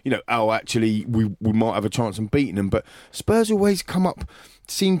because, actually, we might have a chance of beating them. But Spurs always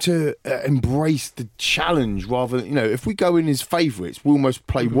seem to embrace the challenge rather than, if we go in as favourites, we almost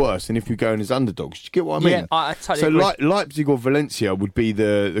play worse than if we go in as underdogs. Do you get what I mean? Yeah, I totally agree. Leipzig or Valencia would be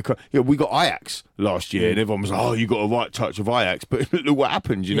we got Ajax last year and everyone was like, oh, you got a right touch of Ajax, but look what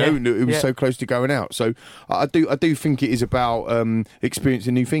happened, it was so close to going out. So I do think it is about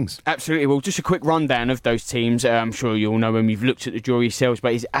experiencing new things. Absolutely. Well, just a quick rundown of those teams. I'm sure you all know when you've looked at the draw yourselves,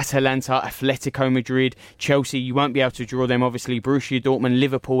 but it's Atalanta, Atletico Madrid, Chelsea. You won't be able to draw them, obviously. Borussia Dortmund,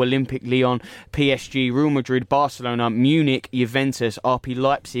 Liverpool, Olympic Lyon, PSG, Real Madrid, Barcelona, Munich, Juventus, RB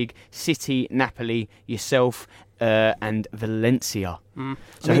Leipzig, City, Napoli, yourself, and Valencia.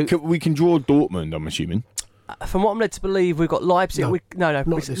 So we can draw Dortmund, I'm assuming. From what I'm led to believe, we've got Leipzig.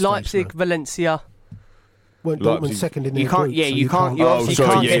 Leipzig, Valencia. Weren't Dortmund second in their group? You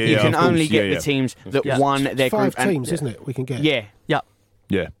can only get the teams that won their group. 5 teams, isn't it? We can get.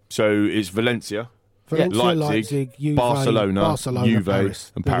 Yeah. So it's Valencia, Leipzig, Juve,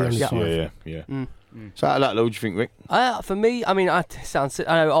 Paris, and Paris. Yeah. So out of that, what do you think, Rick? For me, I mean, I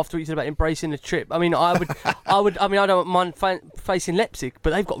know after what you said about embracing the trip. I mean, I don't mind facing Leipzig,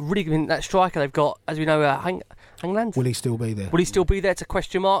 but they've got really good that striker. They've got, as we know, Hangland. Will he still be there? Will he still be there? It's a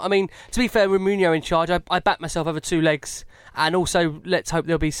question mark. I mean, to be fair, with Mourinho in charge, I back myself over 2 legs, and also let's hope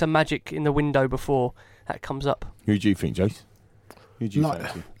there'll be some magic in the window before that comes up. Who do you think, Jace? Who do you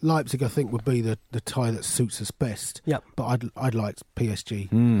fancy? Leipzig, I think, would be the tie that suits us best. Yep. But I'd like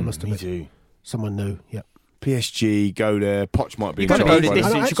PSG. I must admit. Me too. Someone new. Yep. PSG, go there. Poch might be. You've got to go the I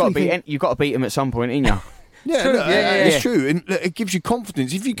distance. actually You've got to beat them at some point, ain't you? It's true, and it gives you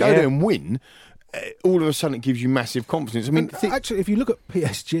confidence. If you go there and win, all of a sudden it gives you massive confidence. I mean, actually, if you look at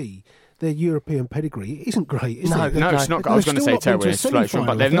PSG, their European pedigree isn't great, is it? No, it's not. I was going to say terrible inflation,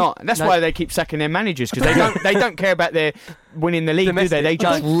 but they're not. That's why they keep sacking their managers, because they don't care about their winning the league, do they? They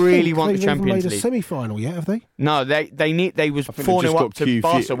just really want the Champions League. League. They've made a semi-final yet, have they? No, they was 4-0 up to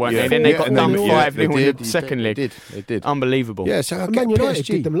Barca, weren't they? Yeah. Then they got done 5-0 in the They second leg. They did. Unbelievable. Yeah, so Man United PSG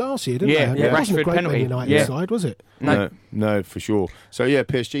did them last year, didn't they? Yeah, It wasn't a Rashford great penalty. Man United side, was it? No, for sure. So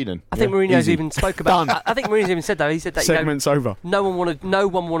PSG then. I think Mourinho's Easy. even spoke about. I think Mourinho's even said that. He said that Segment's over. no one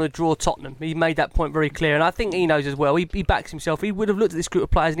want to draw Tottenham. He made that point very clear, and I think he knows as well. He backs himself. He would have looked at this group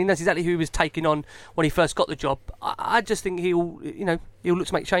of players, and he knows exactly who he was taking on when he first got the job. I just think he'll look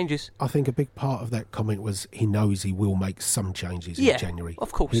to make changes. I think a big part of that comment was he knows he will make some changes in January.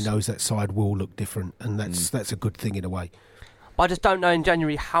 Of course. He knows that side will look different, and that's a good thing in a way. But I just don't know in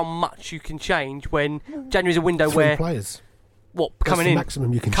January how much you can change when January's a window 3 where players. what That's coming the in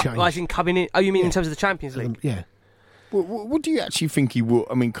maximum you can change. As in coming in. Oh, you mean in terms of the Champions League? Yeah. What do you actually think he will?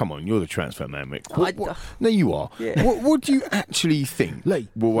 I mean, come on, you're the transfer man, Rick. No, you are. Yeah. What do you actually think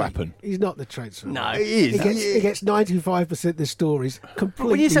will happen? He's not the transfer. No. It is. He gets 95% of the stories completely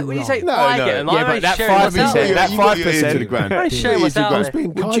When you say wrong. I get them, I'm only that sharing what's out 5%, there. that You got your ear to the 5%. ground. I'm only sharing what's out It's there.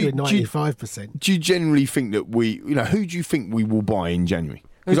 been Well, kind do of you- 95%. Do you generally think that who do you think we will buy in January?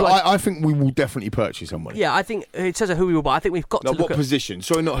 Who's Because like- I think we will definitely purchase somebody. Yeah, I think it says who we will buy. I think we've got Like to look what at position?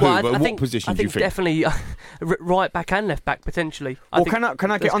 Sorry, not who, Well, but I what think, position I do you think think? definitely right back and left back potentially. Well, can I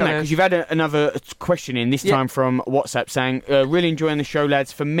get on that? Because you've had another question in this time from WhatsApp saying, really enjoying the show,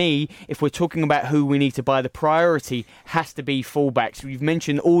 lads. For me, if we're talking about who we need to buy, the priority has to be fullbacks. You've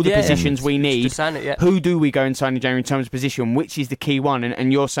mentioned all the positions we need. Just saying it, yeah. Who do we go and sign in January in terms of position? Which is the key one?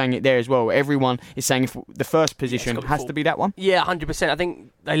 And you're saying it there as well. Everyone is saying if the first position has to be that one. Yeah, 100%. I think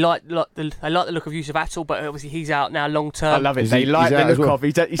they like the look of Yusuf Attal, but obviously he's out now long term. I love it. Is They he- like he's the out as look well? of.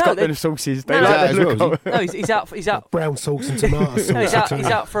 He's got the sauces. They No, like he's the out look as well, of. No, he's out. Brown sauce and tomato sauce. No, he's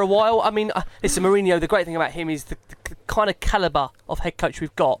out for a while. I mean, listen, Mourinho, the great thing about him is the kind of calibre of head coach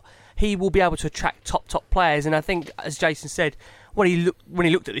we've got. He will be able to attract top players, and I think, as Jason said, when he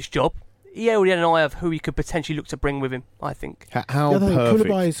looked at this job, he already had an eye of who he could potentially look to bring with him. I think. How perfect?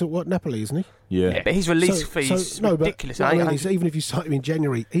 Koulibaly is at what, Napoli, isn't he? Yeah. But his release fees ridiculous. But, even if you start him in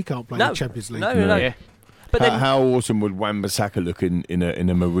January, he can't play in the Champions League. No. Yeah. But then, How awesome would Wan-Bissaka look in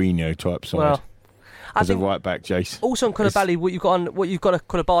a Mourinho type side? well, I as a think right back, Jace. also on Koulibaly, what you've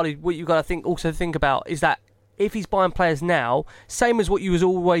got to think about is that if he's buying players now, same as what you was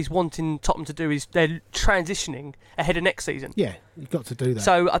always wanting Tottenham to do, is they're transitioning ahead of next season. Yeah, you've got to do that.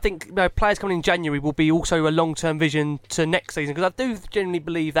 So I think players coming in January will be also a long-term vision to next season, because I do genuinely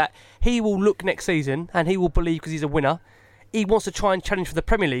believe that he will look next season and he will believe, because he's a winner, he wants to try and challenge for the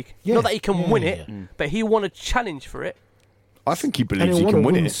Premier League. Yeah, Not that he can win it, yeah. but he'll want to challenge for it. I think he and believes he'll he can want to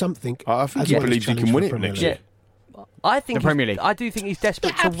win win it. something. I think as he well as believes he challenge can win for it Premier next League. year. I think The Premier League. I do think he's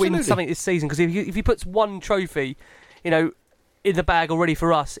desperate Yeah, to win absolutely. something this season, because if he puts one trophy, in the bag already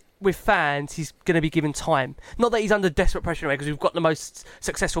for us, with fans, he's going to be given time. Not that he's under desperate pressure anyway, because we've got the most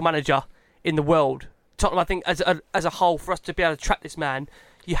successful manager in the world. Tottenham, I think, as a whole, for us to be able to trap this man,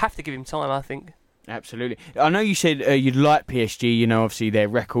 you have to give him time, I think. Absolutely. I know you said you'd like PSG, obviously their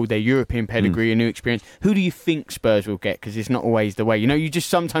record, their European pedigree, a new experience. Who do you think Spurs will get? Because it's not always the way. You just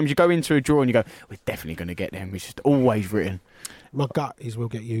sometimes you go into a draw and you go, we're definitely going to get them. It's just always written. My gut is we'll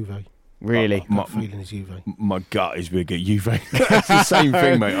get Juve. Really? My feeling is Juve. My gut is we'll get Juve. It's the same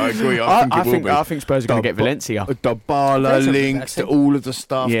thing, mate. I agree. I think Spurs are going to get Valencia. Dybala links to all of the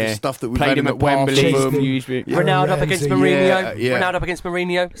stuff, the stuff that we've played had him in at the past. Wembley. Ronaldo up against Ramsey, Mourinho. yeah. Ronaldo up against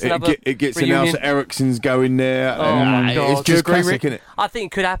Mourinho. It's another It gets reunion. announced that Eriksen's going there. Oh, my God. It's Do you just agree, classic, Rick? isn't it? I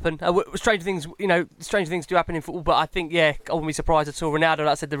think it could happen. Strange things, do happen in football. But I think, I wouldn't be surprised at all. Ronaldo, like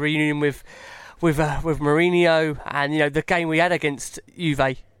I said, the reunion with Mourinho, and the game we had against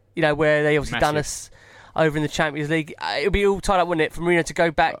Juve. Where they obviously done us. over in the Champions League. It'll be all tied up, wouldn't it, for Mourinho to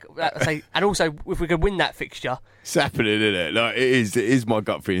go back, and also if we could win that fixture. It's happening, isn't it? Like, it is my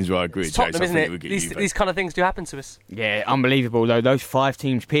gut feeling as well. I agree. It's Tottenham, isn't it? These kind of things do happen to us. Yeah, unbelievable though. Those 5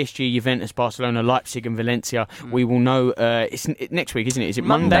 teams: PSG, Juventus, Barcelona, Leipzig, and Valencia. We will know. It's next week, isn't it? Is it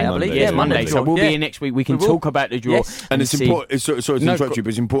Monday? I believe. Yeah, Monday. So we'll be here next week. We can talk about the draw. Yes. And it's important. Sorry to interrupt you, but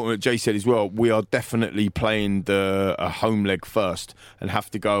it's important that Jay said as well. We are definitely playing a home leg first and have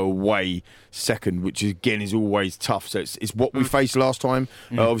to go away second, which again is always tough. So it's what we faced last time.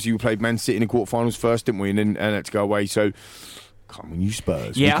 Obviously, we played Man City in the quarterfinals first, didn't we? And had to go away. So, come on, you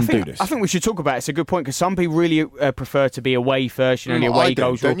Spurs. Yeah, we can do this. I think we should talk about it. It's a good point because some people really prefer to be away first. The away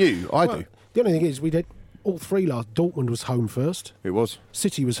goals. Don't you? I do. The only thing is, we did all 3 last. Dortmund was home first. It was.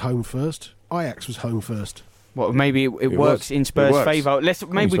 City was home first. Ajax was home first. Well, maybe it works in Spurs' favour.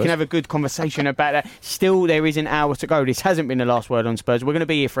 Maybe we can have a good conversation about that. Still, there is an hour to go. This hasn't been the last word on Spurs. We're going to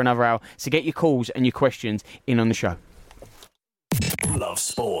be here for another hour. So get your calls and your questions in on the show. Love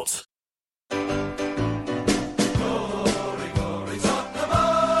Sport.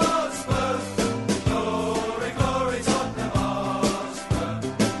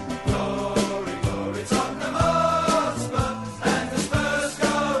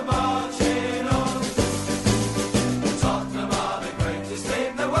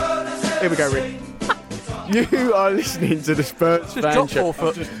 Here we go, Rick. You are listening to the Spurs Fan Show.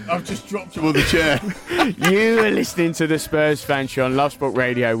 I've just dropped you on the chair. You are listening to the Spurs Fan Show on Love Sport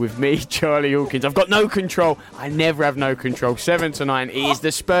Radio with me, Charlie Hawkins. I've got no control. I never have no control. 7 to 9 is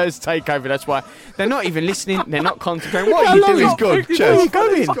the Spurs takeover. That's why they're not even listening. They're not concentrating. What are you doing? Where are you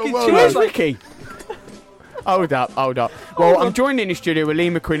going? Where's Ricky? Hold up. Well, I'm joined in the studio with Lee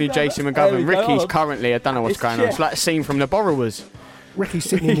McQueen and Jason McGovern. Ricky's currently, I don't know what's going on. It's like a scene from The Borrowers. Ricky's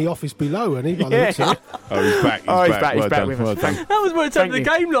sitting in the office below, and he by the looks of it. Oh, he's back. He's back with us. That was what it took the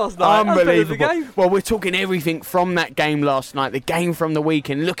game last night. Unbelievable. Well, we're talking everything from that game last night, the game from the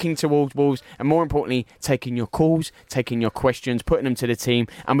weekend, looking towards Wolves, and more importantly, taking your calls, taking your questions, putting them to the team.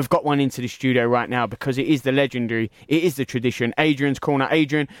 And we've got one into the studio right now because it is the legendary, it is the tradition, Adrian's Corner.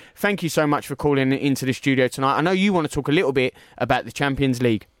 Adrian, thank you so much for calling into the studio tonight. I know you want to talk a little bit about the Champions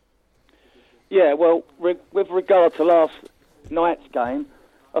League. Yeah, well, with regard to last night's game,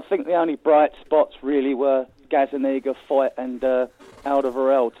 I think the only bright spots really were Gazzaniga, Foyt and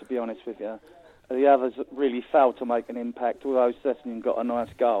Alderweireld, to be honest with you. The others really failed to make an impact, although Sessegnon got a nice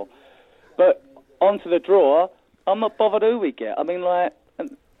goal. But onto the draw, I'm not bothered who we get. I mean, like,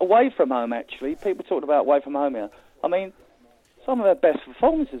 away from home, actually. People talked about away from home here. I mean, some of their best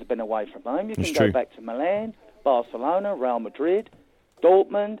performances have been away from home. You can go back to Milan, Barcelona, Real Madrid,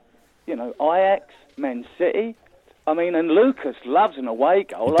 Dortmund, Ajax, Man City. I mean, and Lucas loves an away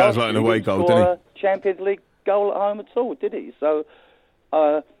goal. He does like an away goal, doesn't he? Didn't score a Champions League goal at home at all, did he? So,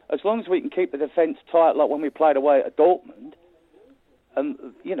 as long as we can keep the defence tight, like when we played away at Dortmund,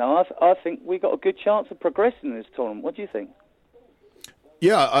 I think we got a good chance of progressing in this tournament. What do you think?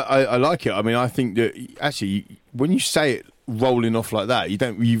 Yeah, I like it. I mean, I think that actually, when you say it rolling off like that,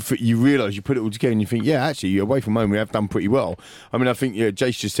 you realise you put it all together and you think, yeah, actually, away from home we have done pretty well. I mean, I think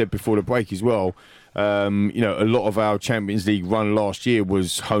Jace just said before the break as well. A lot of our Champions League run last year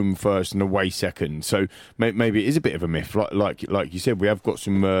was home first and away second. So maybe it is a bit of a myth. Like you said, we have got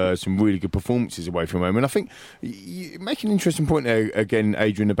some really good performances away from home. And I think you make an interesting point there again,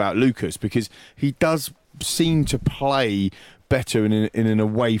 Adrian, about Lucas, because he does seem to play better in an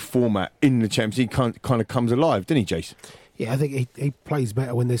away format in the Champions League. Kind of comes alive, doesn't he, Jason? Yeah, I think he plays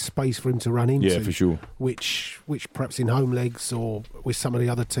better when there's space for him to run into. Yeah, for sure. Which perhaps in home legs or with some of the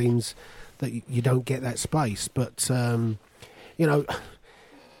other teams that you don't get that space. But,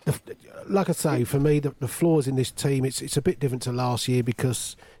 like I say, for me, the flaws in this team, it's a bit different to last year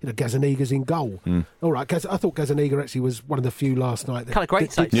because, Gazzaniga's in goal. All right, I thought Gazzaniga actually was one of the few last night. Kind of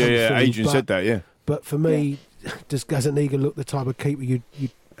great save. Yeah, Adrian said that, yeah. But for me, does Gazzaniga look the type of keeper you'd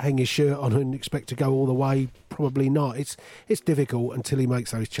hang your shirt on and expect to go all the way? Probably not. It's difficult until he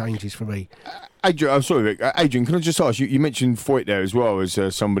makes those changes for me. Adrian, I'm sorry, Rick. Adrian, can I just ask you? You mentioned Foyt there as well as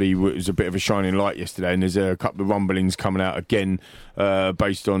somebody who was a bit of a shining light yesterday, and there's a couple of rumblings coming out again,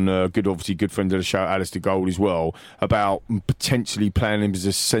 based on good friend of the show, Alistair Gold as well, about potentially playing him as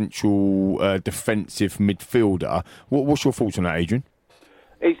a central defensive midfielder. What's your thoughts on that, Adrian?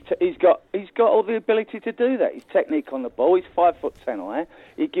 He's got all the ability to do that. His technique on the ball. He's 5'10" high.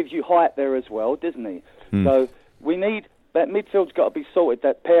 He gives you height there as well, doesn't he? So we need that midfield's got to be sorted.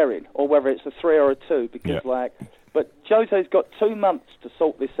 That pairing, or whether it's a 3 or a 2, because But Jose's got 2 months to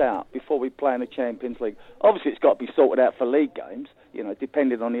sort this out before we play in the Champions League. Obviously, it's got to be sorted out for league games.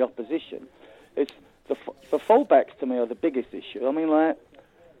 Depending on the opposition. It's the fullbacks to me are the biggest issue. I mean,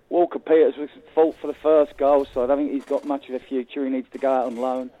 Walker Peters was fault for the first goal, so I don't think he's got much of a future. He needs to go out on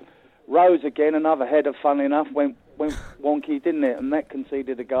loan. Rose again, another header, funnily enough, went wonky, didn't it? And that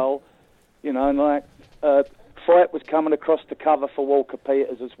conceded a goal. You know, and like Foyt was coming across to cover for Walker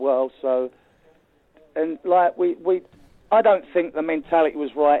Peters as well. So, and like I don't think the mentality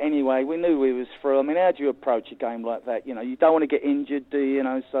was right anyway. We knew we was through. I mean, how do you approach a game like that? You know, you don't want to get injured, do you? You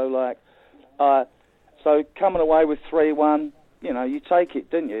know, so like, so coming away with 3-1, you know, you take it,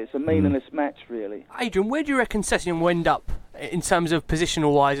 didn't you? It's a meaningless match, really. Adrian, where do you reckon Sessegnon will end up in terms of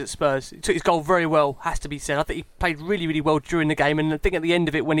positional-wise at Spurs? He took his goal very well, has to be said. I think he played really, really well during the game, and I think at the end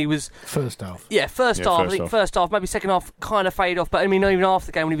of it when he was... First half. Yeah, first half. I think first half, maybe second half kind of faded off, but I mean, even after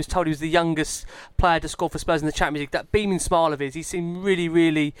the game when he was told he was the youngest player to score for Spurs in the Champions League, that beaming smile of his, he seemed really,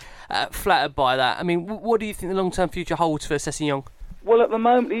 really flattered by that. I mean, what do you think the long-term future holds for Sessegnon? Well, at the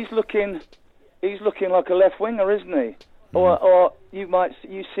moment, he's looking like a left winger, isn't he? Or you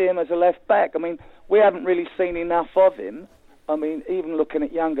see him as a left back. I mean, we haven't really seen enough of him. I mean, even looking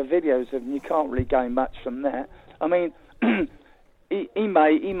at younger videos of him, you can't really gain much from that. I mean, he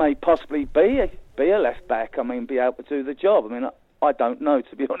may possibly be a left back. I mean, be able to do the job. I mean, I don't know,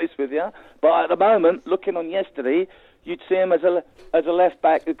 to be honest with you. But at the moment, looking on yesterday, you'd see him as a left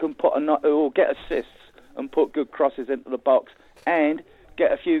back who can who will get assists and put good crosses into the box and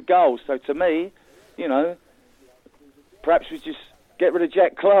get a few goals. So to me, you know, perhaps we just get rid of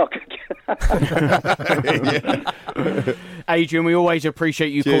Jack Clark. Adrian, we always appreciate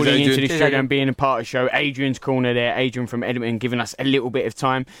you Cheers, calling Adrian. into the studio and being a part of the show. Adrian's corner there, Adrian from Edmonton, giving us a little bit of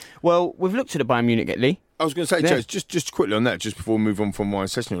time. Well, we've looked at the Bayern Munich, Lee. I was going to say, Joe, just quickly on that, just before we move on from Ryan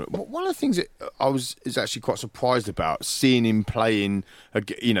Sessegnon. One of the things that I was actually quite surprised about seeing him playing,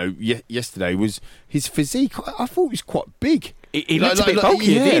 you know, yesterday was his physique. I thought he was quite big. He looked a bit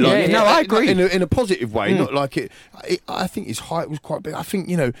bulky, didn't he? No, I agree. In a positive way, not like it. I think his height was quite big. I think,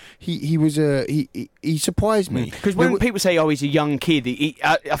 you know, he was he surprised me. Because when people say, "Oh, he's a young kid,"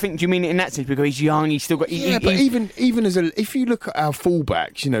 I think, do you mean it in that sense because he's young? He's still got. But even as if you look at our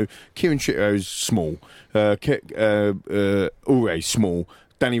fullbacks, you know, Kieran Trippier is small, Aurier small.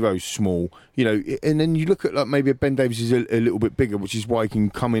 Danny Rose small, you know, and then you look at like maybe Ben Davies is a little bit bigger, which is why he can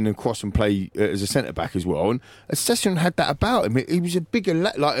come in across and play as a centre back as well. And Sessegnon had that about him. He was a bigger,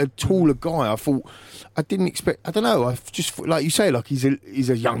 like a taller guy. I didn't expect. I don't know. I just like you say, like he's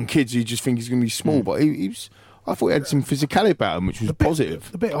a young kid, so you just think he's going to be small, but he was. I thought he had some physicality about him, which was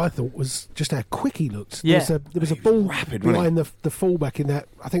positive. The bit I thought was just how quick he looked. Yeah. There was a ball rapid, behind the fullback in that.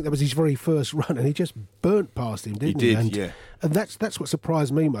 I think that was his very first run, and he just burnt past him, didn't he? And that's what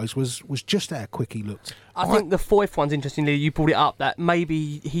surprised me most was just how quick he looked. I think the Foyth one's interestingly, you brought it up, that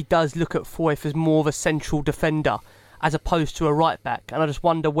maybe he does look at Foyth as more of a central defender as opposed to a right back, and I just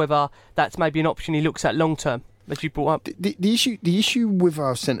wonder whether that's maybe an option he looks at long term. That you brought up. The issue with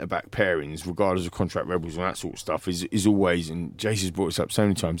our centre back pairings, regardless of contract rebels and that sort of stuff, is always, and Jason's brought this up so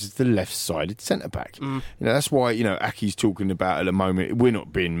many times, is the left-sided centre back. You know, that's why, you know, Aki's talking about at the moment. We're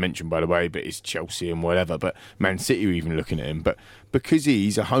not being mentioned, by the way, but it's Chelsea and whatever. But Man City are even looking at him. But because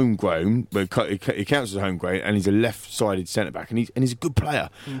he's a homegrown, he counts as a homegrown, and he's a left-sided centre back, and he's a good player.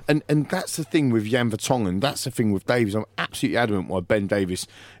 And that's the thing with Jan Vertonghen. That's the thing with Davies. I'm absolutely adamant why Ben Davies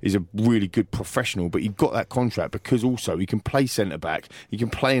is a really good professional, but he got that contract because also he can play centre back, he can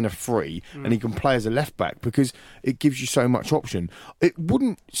play in a free, and he can play as a left back because it gives you so much option. It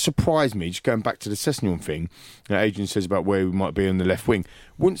wouldn't surprise me, just going back to the Sessegnon thing that Adrian says about where we might be on the left wing,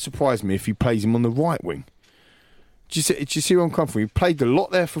 wouldn't surprise me if he plays him on the right wing. Do you see where I'm coming from? He played a lot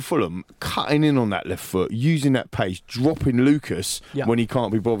there for Fulham, cutting in on that left foot, using that pace, dropping Lucas when he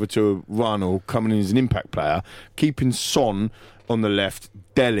can't be bothered to run or coming in as an impact player, keeping Son on the left,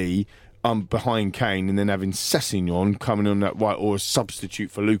 Dele behind Kane, and then having Sessegnon coming on that right or a substitute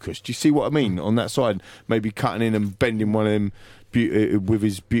for Lucas. Do you see what I mean? On that side, maybe cutting in and bending one of them with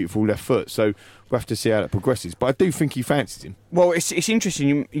his beautiful left foot. So we'll have to see how that progresses. But I do think he fancies him. Well, it's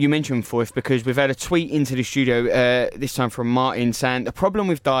interesting you mentioned Foyth because we've had a tweet into the studio this time from Martin saying the problem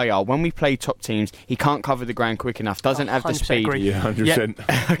with Dyer, when we play top teams, he can't cover the ground quick enough, doesn't have the speed. Agree. Yeah, 100%.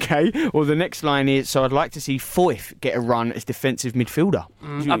 Yeah. Okay. Well, the next line is, so I'd like to see Foyth get a run as defensive midfielder.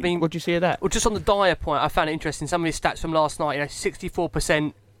 I mean, what do you see of that? Well, just on the Dyer point, I found it interesting. Some of his stats from last night,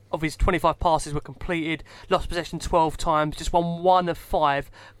 64% of his 25 passes were completed, lost possession 12 times, just won 1 of 5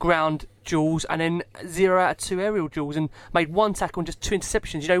 ground duels, and then 0 out of 2 aerial duels, and made 1 tackle and just 2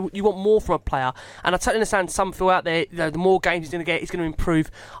 interceptions. You know, you want more from a player, and I totally understand some feel out there, you know, the more games he's going to get, he's going to improve.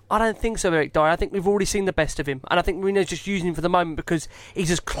 I don't think so, Eric Dyer. I think we've already seen the best of him, and I think Mourinho's just using him for the moment because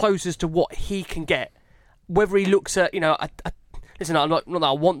he's as close as to what he can get. Whether he looks at, you know, listen, not that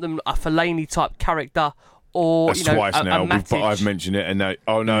I want them a Fellaini type character or That's twice now, but I've mentioned it, and now,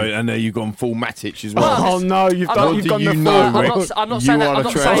 and now you've gone full Matic as well. Oh no, you've gone the full. I'm not saying that.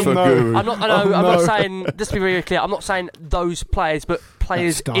 I'm not saying. Just to be very clear, I'm not saying those players, but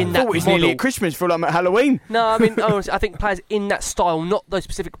players in that. It's nearly at Christmas for like Halloween. No, I mean, honestly, I think players in that style, not those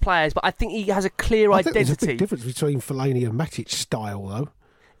specific players, but I think he has a clear identity. There's a big difference between Fellaini and Matic style, though.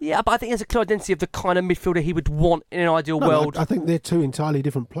 Yeah, but I think there's a clear identity of the kind of midfielder he would want in an ideal world. I think they're two entirely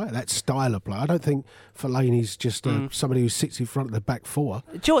different players. That style of player. I don't think Fellaini's just somebody who sits in front of the back four.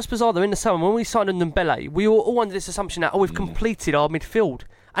 Do you know what's bizarre though? In the summer, when we signed Ndombele, we were all under this assumption that we've completed our midfield,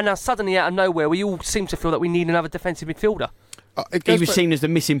 and now suddenly out of nowhere, we all seem to feel that we need another defensive midfielder. He was seen as the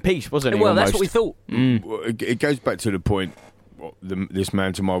missing piece, wasn't he? Well, almost? That's what we thought. It goes back to the point what this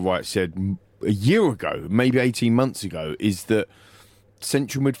man to my right said a year ago, maybe 18 months ago, is that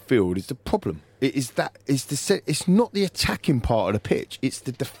central midfield is the problem. It's not the attacking part of the pitch. It's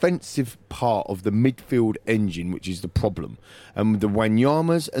the defensive part of the midfield engine which is the problem. And the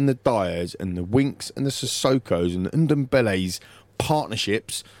Wanyamas and the Dyers and the Winks and the Sissokos and the Ndombele's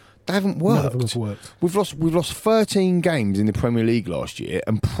partnerships, they haven't worked. None of them have worked. We've lost 13 games in the Premier League last year,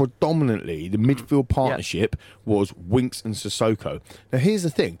 and predominantly the midfield partnership was Winks and Sissoko. Now here's the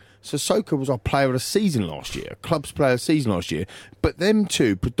thing. Sissoko was our player of the season last year, club's player of the season last year, but them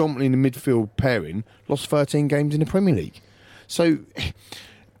two, predominantly in the midfield pairing, lost 13 games in the Premier League. So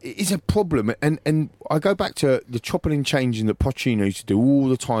it's a problem, and I go back to the chopping and changing that Pochettino used to do all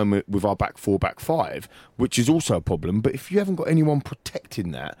the time with our back four, back five, which is also a problem. But if you haven't got anyone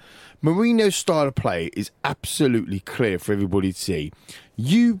protecting that, Mourinho's style of play is absolutely clear for everybody to see.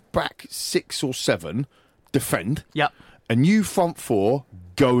 You back 6 or 7, defend, and you front four,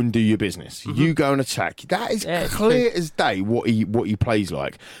 go and do your business. You go and attack. That is clear as day what he plays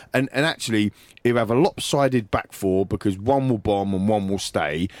like. And actually, he'll have a lopsided back four because one will bomb and one will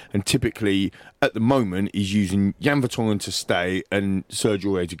stay. And typically, at the moment, he's using Jan Vertonghen to stay and Sergio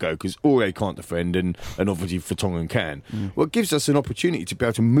Aurier to go because Aurier can't defend and obviously Vertonghen can. Well, it gives us an opportunity to be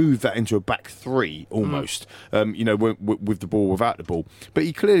able to move that into a back three almost, with the ball, without the ball. But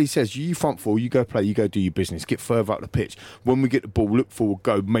he clearly says, you front four, you go play, you go do your business, get further up the pitch. When we get the ball, look forward,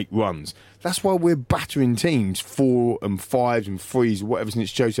 go, make runs. That's why we're battering teams 4 and 5s and 3s or whatever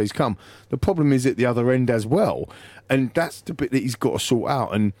since Jose's come. The problem is at the other end as well. And that's the bit that he's got to sort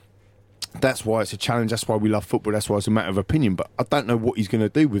out. And that's why it's a challenge. That's why we love football. That's why it's a matter of opinion. But I don't know what he's going to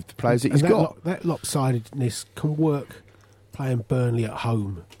do with the players that he's got. That lopsidedness can work playing Burnley at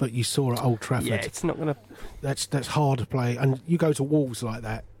home. But you saw at Old Trafford. Yeah, it's not going to... That's hard to play. And you go to Wolves like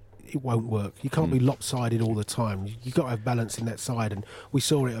that, it won't work. You can't be lopsided all the time. You've got to have balance in that side. And we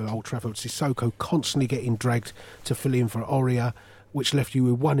saw it at Old Trafford. Sissoko constantly getting dragged to fill in for Aurier, which left you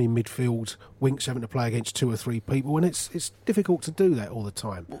with one in midfield, Winks having to play against 2 or 3 people, and it's difficult to do that all the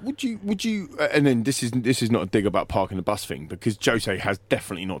time. Would you? And then this is not a dig about parking the bus thing because Jose has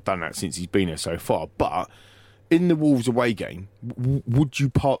definitely not done that since he's been here so far. But in the Wolves away game, would you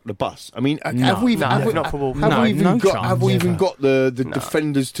park the bus? I mean, have we even got the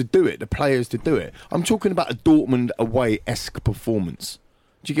defenders to do it, the players to do it? I'm talking about a Dortmund away-esque performance.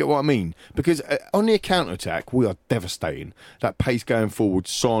 Do you get what I mean? Because on the counter-attack, we are devastating. That pace going forward,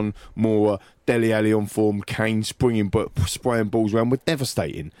 Son, Moura, Dele Alli on form, Kane spraying balls around, we're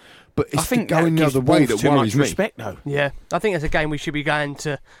devastating. But it's going the other way that worries me. Respect, though. Yeah, I think it's a game we should be going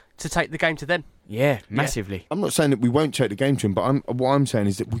to take the game to them. Yeah, massively. Yeah. I'm not saying that we won't take the game to him, but what I'm saying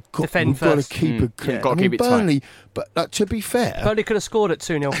is that we've got to keep keep it Burnley, tight. But to be fair, Burnley could have scored at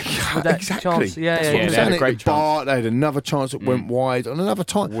 2-0 with that chance. Yeah, they had a great chance. They had another chance that went wide, and another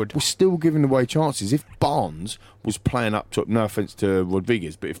time we're still giving away chances. If Barnes was playing up top, no offence to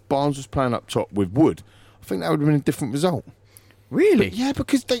Rodriguez, but if Barnes was playing up top with Wood, I think that would have been a different result. Really? But yeah,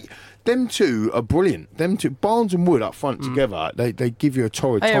 because them two are brilliant. Them two, Barnes and Wood up front together, they give you a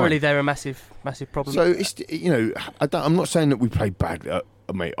torrid time. Really, they're a massive problem. So it's I'm not saying that we played bad.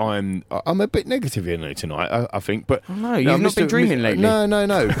 Mate, I'm a bit negative here tonight. I think, but no, you've not been dreaming lately. No.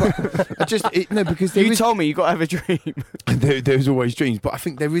 But I just because you told me you got to have a dream. There's always dreams, but I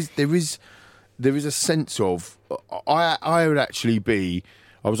think there is a sense of I would actually be.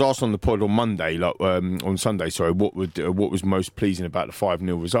 I was asked on the pod on Monday, on Sunday, what was most pleasing about the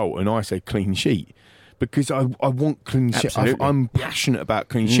 5-0 result, and I said clean sheet. Because I want clean sheets. I'm passionate about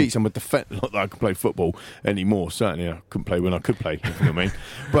clean sheets. I'm a defender. Not that I can play football anymore. Certainly, I couldn't play when I could play. If you know what I mean.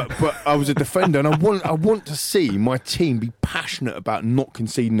 But I was a defender, and I want to see my team be passionate about not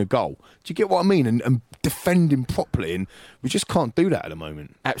conceding a goal. Do you get what I mean? And defending properly, and we just can't do that at the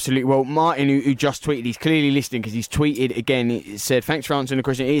moment. Absolutely. Well, Martin, who just tweeted, he's clearly listening because he's tweeted again. He said, "Thanks for answering the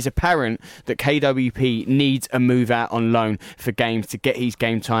question. It is apparent that KWP needs a move out on loan for games to get his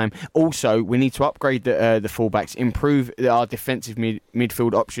game time. Also, we need to upgrade the fullbacks, improve our defensive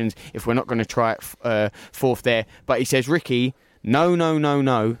midfield options if we're not going to try it fourth there. But he says, Ricky, no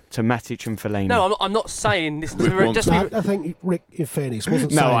to Matic and Fellaini. No, I'm not saying this. I think Rick, in fairness,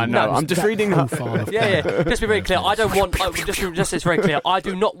 wasn't saying... No, I know. I'm just reading... Yeah. Just be very clear. I don't want... just it's very clear. I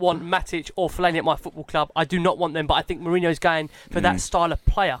do not want Matic or Fellaini at my football club. I do not want them, but I think Mourinho's going for that style of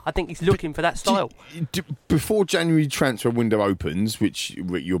player. I think he's looking for that style. Before January transfer window opens, which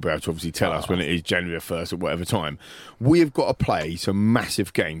you'll be able to obviously tell us when it is January 1st or whatever time, we have got to play some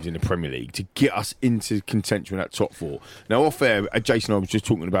massive games in the Premier League to get us into contention at top four. Now, off air, Jason and I was just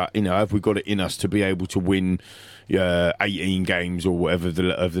talking about, have we got it in us to be able to win 18 games or whatever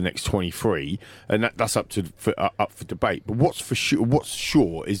of the next 23, and that's up for debate. But what's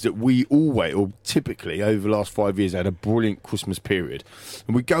sure is that we always, or typically over the last 5 years, had a brilliant Christmas period,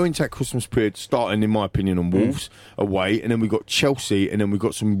 and we go into that Christmas period starting, in my opinion, on Wolves away, and then we got Chelsea, and then we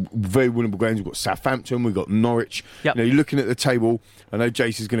got some very winnable games. We've got Southampton, we've got Norwich. Yep. You're looking at the table. I know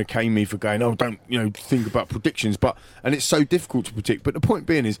Jason's going to cane me for going, don't think about predictions, and it's so difficult to predict. But the point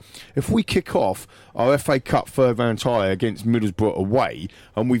being is, if we kick off our FA Cup third round tie against Middlesbrough away,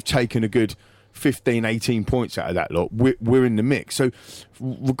 and we've taken a good 15, 18 points out of that lot, we're in the mix. So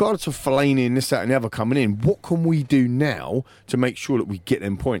regardless of Fellaini and this, that and the other coming in, what can we do now to make sure that we get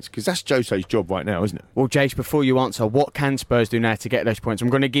them points? Because that's Jose's job right now, isn't it? Well, Jace, before you answer, what can Spurs do now to get those points? I'm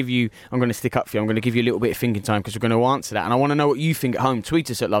going to stick up for you. I'm going to give you a little bit of thinking time because we're going to answer that. And I want to know what you think at home. Tweet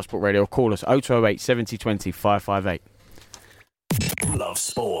us at Love Sport Radio or call us 0208 70 20 558. Love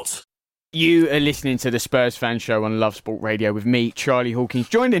Sport. You are listening to the Spurs Fan Show on Love Sport Radio with me, Charlie Hawkins,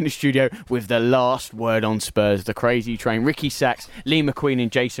 joined in the studio with the last word on Spurs, the crazy train, Ricky Sachs, Lee McQueen and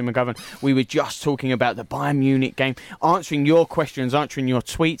Jason McGovern. We were just talking about the Bayern Munich game, answering your questions, answering your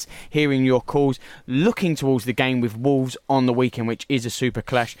tweets, hearing your calls, looking towards the game with Wolves on the weekend, which is a super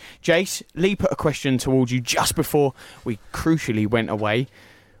clash. Jace, Lee put a question towards you just before we crucially went away.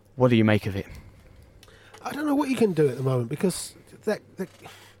 What do you make of it? I don't know what you can do at the moment because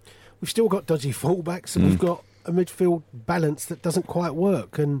we've still got dodgy fullbacks and we've got a midfield balance that doesn't quite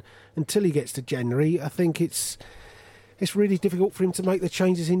work. And until he gets to January, I think it's really difficult for him to make the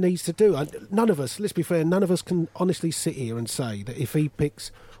changes he needs to do. None of us, let's be fair, can honestly sit here and say that if he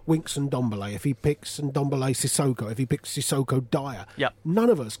picks Winks and Ndombele, if he picks Ndombele Sissoko, if he picks Sissoko Dyer, none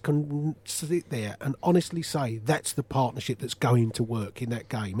of us can sit there and honestly say that's the partnership that's going to work in that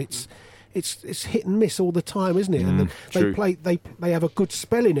game. It's hit and miss all the time, isn't it? And they have a good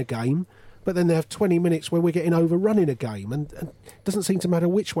spell in a game, but then they have 20 minutes where we're getting overrun in a game, and it doesn't seem to matter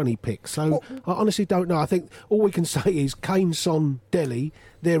which one he picks. So I honestly don't know. I think all we can say is Kane, Son, Dele,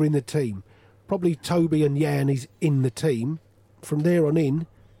 they're in the team. Probably Toby and Jan is in the team. From there on in,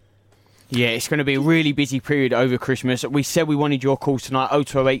 yeah, it's going to be a really busy period over Christmas. We said we wanted your calls tonight,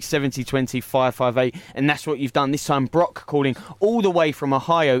 0208 70 20 558, and that's what you've done. This time, Brock calling all the way from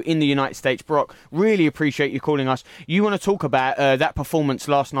Ohio in the United States. Brock, really appreciate you calling us. You want to talk about that performance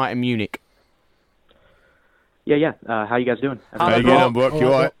last night in Munich? Yeah. How you guys doing? How you getting on, Brock? You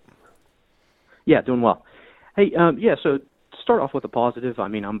all right? Yeah, doing well. Hey, so to start off with a positive,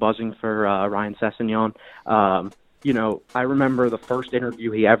 I'm buzzing for Ryan Sessegnon. I remember the first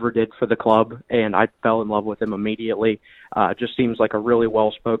interview he ever did for the club, and I fell in love with him immediately. Just seems like a really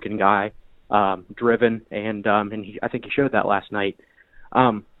well-spoken guy, driven, and I think he showed that last night.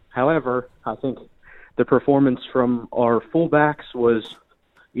 However, I think the performance from our fullbacks was,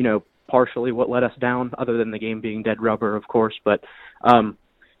 partially what let us down, other than the game being dead rubber, of course. But,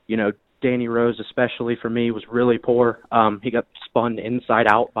 Danny Rose, especially for me, was really poor. He got spun inside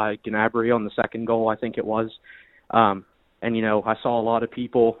out by Gnabry on the second goal, I think it was. I saw a lot of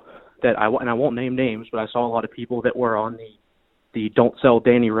people and I won't name names, but I saw a lot of people that were on the don't sell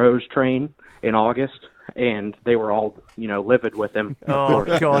Danny Rose train in August, and they were all, livid with him. Oh,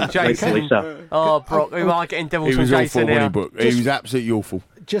 God, Jason. So. Oh, Brock, we are getting devils from Jason here. He was absolutely awful.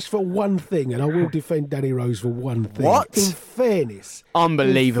 Just for one thing, and I will defend Danny Rose for one thing. What? In fairness.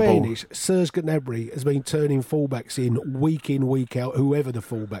 Unbelievable. Serge Gnabry has been turning fullbacks in, week out, whoever the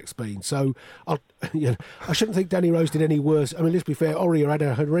fullback's been. So I shouldn't think Danny Rose did any worse. Let's be fair, Aurier had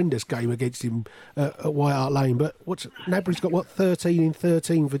a horrendous game against him at White Hart Lane, but Gnabry's got 13 in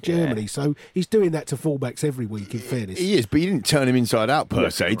 13 for Germany, so he's doing that to fullbacks every week, in fairness. He is, but he didn't turn him inside out per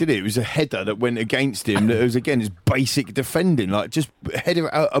se, did it? It was a header that went against him. That was, again, it's basic defending, like just header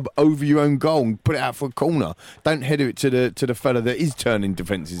it out over your own goal and put it out for a corner. Don't header it to the fella that is turning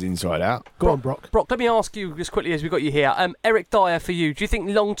defences inside out. Go on, Brock. Brock, let me ask you as quickly as we've got you here. Eric Dyer, for you, do you think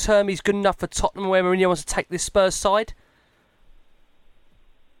long term he's good enough for Tottenham where Mourinho wants to take this Spurs side?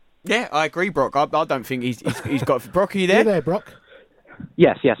 Yeah, I agree, Brock. I don't think he's got... Brock, are you there? You there, Brock?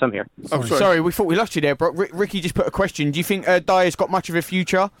 Yes, I'm here. Oh, sorry, we thought we lost you there, Brock. Ricky just put a question. Do you think Dyer's got much of a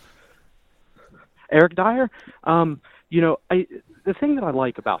future? Eric Dyer? The thing that I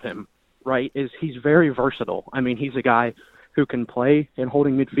like about him, right, is he's very versatile. I mean, he's a guy who can play in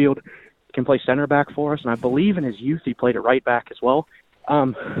holding midfield, can play center back for us, and I believe in his youth he played at right back as well.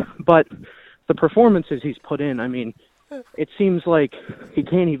 But the performances he's put in, I mean, it seems like he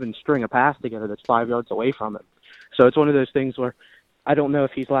can't even string a pass together that's 5 yards away from him. So it's one of those things where I don't know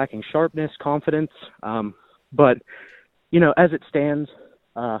if he's lacking sharpness, confidence, but, as it stands,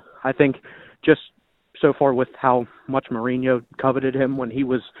 I think just so far with how much Mourinho coveted him when he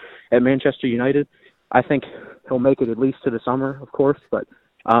was at Manchester United, I think he'll make it at least to the summer, of course, but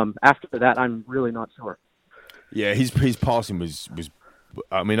after that, I'm really not sure. Yeah, his passing was.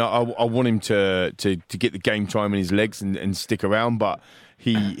 I mean, I want him to get the game time in his legs and stick around, but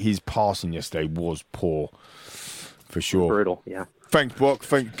his passing yesterday was poor, for sure. Brutal, yeah. Thanks, Brock.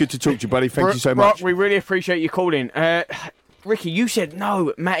 Good to talk to you, buddy. Thank you so much. Brock, we really appreciate you calling. Ricky, you said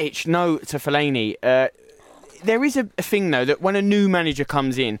no, Matic, no to Fellaini. There is a thing, though, that when a new manager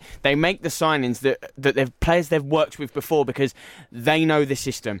comes in, they make the signings that they've players they've worked with before because they know the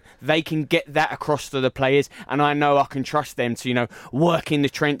system. They can get that across to the players, and I know I can trust them to, work in the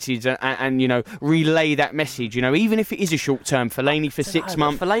trenches and relay that message. Even if it is a short term, Fellaini for 6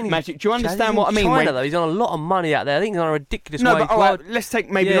 months. Matic, do you understand what I mean? China, though, he's on a lot of money out there. I think he's on a ridiculous No, wage. but all right, let's take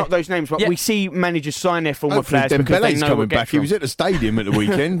maybe not those names, but we see managers sign their former players because they know coming back. He was at the stadium at the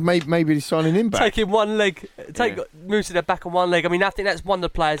weekend. Maybe he's signing him back. Taking one leg. Musa back on one leg. I mean, I think that's one of the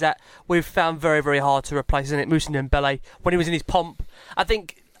players that we've found very, very hard to replace, isn't it? Musa Dembele, when he was in his pomp. I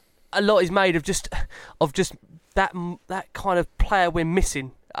think a lot is made of just that kind of player we're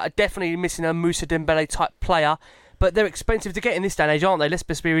missing. Definitely missing a Musa Dembele type player, but they're expensive to get in this day and age, aren't they? Let's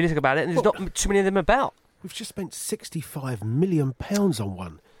be realistic about it. And there's not too many of them about. We've just spent £65 million on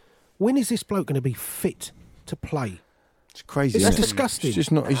one. When is this bloke going to be fit to play? It's crazy. It's disgusting. He's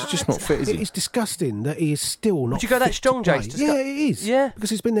just not fit, is he? It's disgusting that he is still not. Would you go that strong, Jace? Yeah, it is. Yeah, because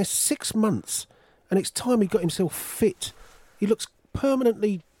he's been there 6 months, and it's time he got himself fit. He looks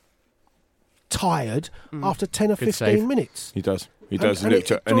permanently tired after 10 or 15 minutes. He does. He does. And he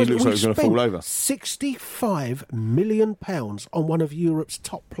looks like he's going to fall over. £65 million on one of Europe's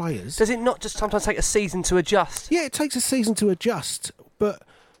top players. Does it not just sometimes take a season to adjust? Yeah, it takes a season to adjust, but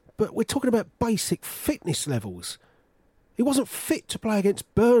we're talking about basic fitness levels. He wasn't fit to play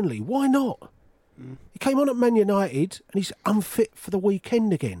against Burnley. Why not? He came on at Man United and he's unfit for the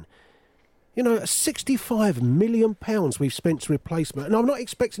weekend again. £65 million we've spent to replacement, and I'm not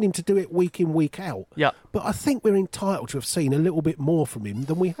expecting him to do it week in, week out. Yeah. But I think we're entitled to have seen a little bit more from him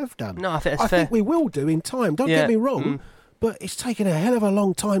than we have done. No, I think that's fair. I think we will do in time. Don't get me wrong, but it's taken a hell of a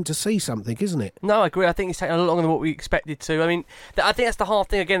long time to see something, isn't it? No, I agree. I think it's taken a lot longer than what we expected to. I mean, I think that's the hard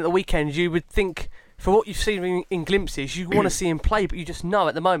thing again at the weekend. You would think, for what you've seen in glimpses, you want to see him play, but you just know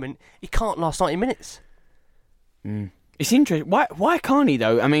at the moment he can't last 90 minutes. It's interesting. Why can't he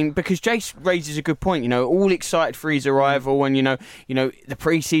though? I mean, because Jace raises a good point. All excited for his arrival, and the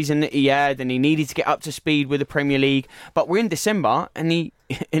pre-season that he had, and he needed to get up to speed with the Premier League. But we're in December, and he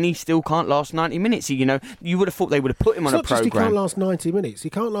still can't last 90 minutes. You would have thought they would have put him on a program. He can't last 90 minutes. He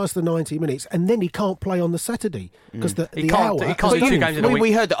can't last the 90 minutes, and then he can't play on the Saturday because he can't do 2 games in a week.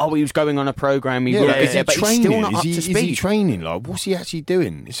 We heard that he was going on a program. Is he but training? He's still not up to speed. Is he training? Like, what's he actually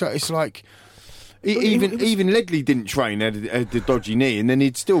doing? It's like. Even Ledley didn't train, had the dodgy knee, and then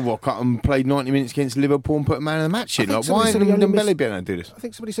he'd still rock up and play 90 minutes against Liverpool and put a man of the match in. Like, why hasn't Dembele been able to do this? I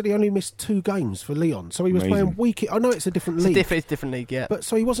think somebody said he only missed 2 games for Lyon, so he was playing week. I know it's a different league. It's a different league, yeah. But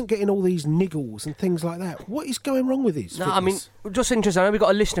so he wasn't getting all these niggles and things like that. What is going wrong with his fitness? I mean, just interesting. I know we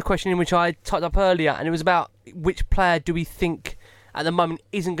got a listener question in which I typed up earlier, and it was about which player do we think at the moment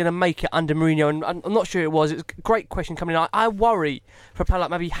isn't going to make it under Mourinho, and I'm not sure it was. It was a great question coming in. I worry for a player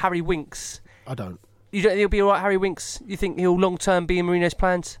like maybe Harry Winks. I don't. You don't think he'll be all right, Harry Winks? You think he'll long-term be in Mourinho's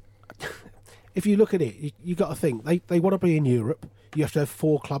plans? If you look at it, you got to think. They want to be in Europe. You have to have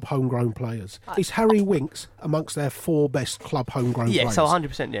 4 club homegrown players. Is Harry Winks amongst their 4 best club homegrown players? Yeah, so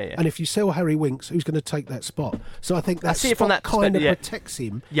 100%, yeah. And if you sell Harry Winks, who's going to take that spot? So I think that spot kind of protects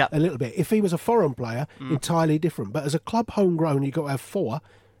him a little bit. If he was a foreign player, entirely different. But as a club homegrown, you've got to have 4.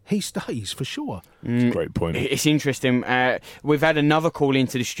 He stays for sure. That's a great point. It's interesting. We've had another call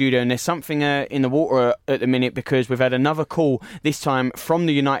into the studio, and there's something in the water at the minute because we've had another call this time from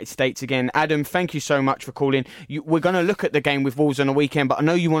the United States again. Adam, thank you so much for calling. We're going to look at the game with Wolves on the weekend, but I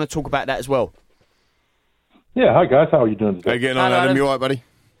know you want to talk about that as well. Yeah, hi guys. How are you doing today? How you getting on, Adam? You all right, buddy?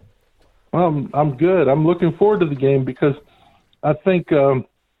 I'm good. I'm looking forward to the game because I think it'll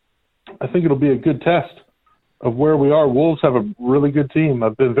be a good test where we are, Wolves have a really good team.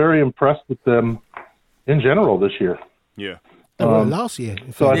 I've been very impressed with them in general this year. Yeah. Last year.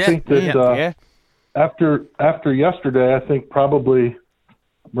 So I think that after yesterday, I think probably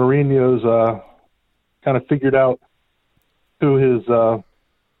Mourinho's kind of figured out who his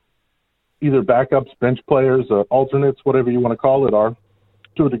either backups, bench players, alternates, whatever you want to call it, are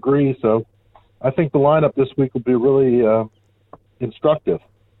to a degree. So I think the lineup this week will be really instructive.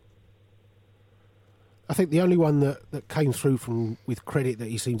 I think the only one that came through with credit that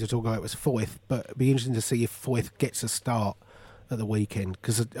he seemed to talk about was Foyth, but it'd be interesting to see if Foyth gets a start at the weekend,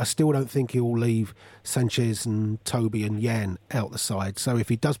 because I still don't think he'll leave Sanchez and Toby and Jan out the side. So if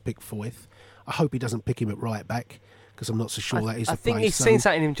he does pick Foyth, I hope he doesn't pick him at right back, because I'm not so sure that is the I think place. he's seen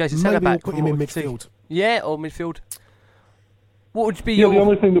something in him, Jason. Maybe we'll Back put him in midfield. Yeah, or midfield. What would be the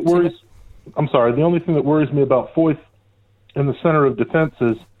only thing that worries... I'm sorry, the only thing that worries me about Foyth in the center of defense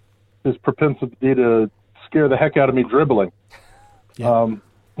is his propensity to scare the heck out of me dribbling. Yeah.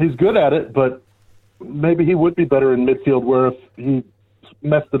 He's good at it, but maybe he would be better in midfield, where if he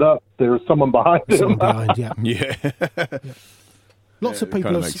messed it up, there's someone behind him. Yeah. Lots of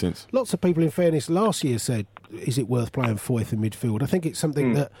people, in fairness, last year said, is it worth playing Foyth in midfield? I think it's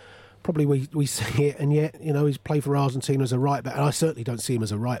something that probably we see it, and yet, he's played for Argentina as a right back, and I certainly don't see him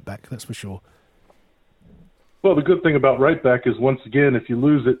as a right back, that's for sure. Well, the good thing about right back is, once again, if you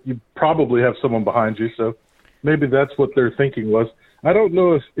lose it, you probably have someone behind you, so maybe that's what their thinking was. I don't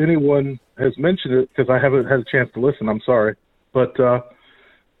know if anyone has mentioned it, because I haven't had a chance to listen, I'm sorry, but,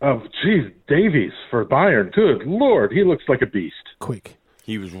 Davies for Bayern, good Lord, he looks like a beast. Quick.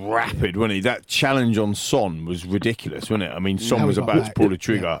 He was rapid, wasn't he? That challenge on Son was ridiculous, wasn't it? I mean, Son was about to pull the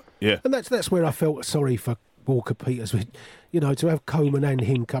trigger. Yeah. And that's where I felt sorry for Walker Peters, to have Coman and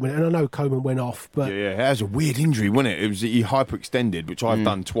him coming. And I know Coman went off, but... Yeah, it was a weird injury, wasn't it? He hyperextended, which I've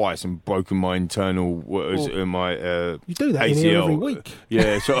done twice, and broken my internal... my you do that ACL. in here every week.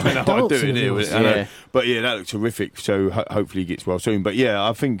 Yeah, so I know I do it here. But yeah, that looked terrific, so hopefully he gets well soon. But yeah,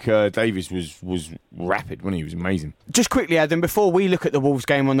 I think Davies was rapid, wasn't he? He was amazing. Just quickly, Adam, before we look at the Wolves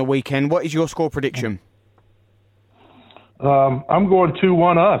game on the weekend, what is your score prediction? I'm going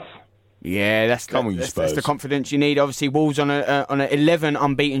 2-1 us. Yeah, that's the confidence you need. Obviously, Wolves on an 11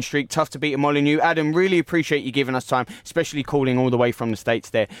 unbeaten streak. Tough to beat Molineux. Adam, really appreciate you giving us time, especially calling all the way from the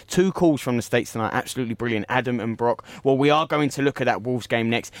States there. 2 calls from the States tonight. Absolutely brilliant. Adam and Brock. Well, we are going to look at that Wolves game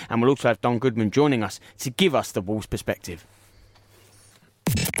next, and we'll also have Don Goodman joining us to give us the Wolves perspective.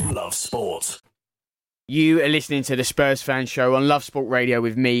 Love Sport. You are listening to the Spurs Fan Show on Love Sport Radio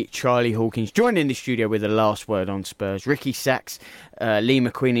with me, Charlie Hawkins. Joined in the studio with the last word on Spurs, Ricky Sachs, Lee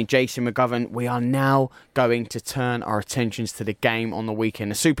McQueen and Jason McGovern. We are now going to turn our attentions to the game on the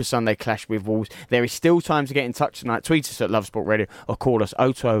weekend, the Super Sunday clash with Wolves. There is still time to get in touch tonight. Tweet us at Love Sport Radio or call us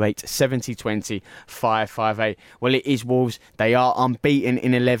 0208 7020 558. Well, it is Wolves. They are unbeaten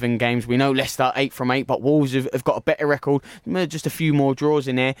in 11 games. We know Leicester 8 from 8, but Wolves have got a better record. Just a few more draws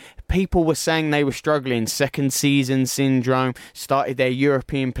in there. People were saying they were struggling. Second season syndrome. Started their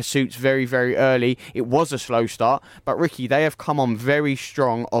European pursuits very, very early. It was a slow start, but Ricky, they have come on very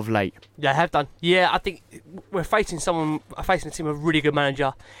strong of late. Yeah, have done. Yeah, I think we're facing a team with a really good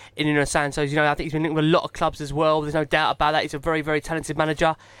manager in Nuno Santos. I think he's been linked with a lot of clubs as well. There's no doubt about that. He's a very, very talented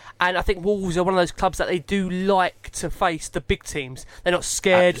manager. And I think Wolves are one of those clubs that they do like to face the big teams. They're not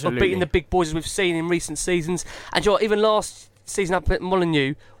scared of beating the big boys, as we've seen in recent seasons. And even last season up at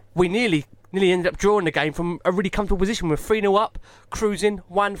Molineux, we nearly ended up drawing the game from a really comfortable position. We're 3-0 up, cruising.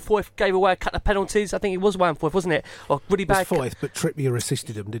 Juan Foyth gave away a couple of penalties. I think it was Juan Foyth, wasn't it? Or really bad. It was Foyth, but Trippier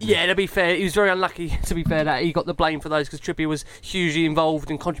assisted him, didn't he? Yeah, to be fair, he was very unlucky, to be fair, that he got the blame for those, because Trippier was hugely involved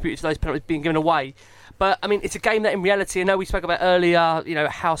and contributed to those penalties being given away. But, it's a game that in reality, I know we spoke about earlier,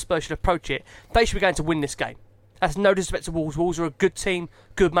 how Spurs should approach it. They should be going to win this game. That's no disrespect to Wolves. Wolves are a good team,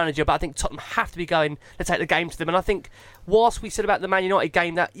 good manager, but I think Tottenham have to be going to take the game to them. And I think, whilst we said about the Man United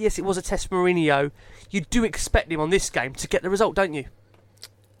game that, yes, it was a test for Mourinho, you do expect him on this game to get the result, don't you?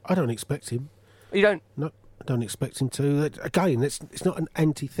 I don't expect him. You don't? No, I don't expect him to. Again, it's not an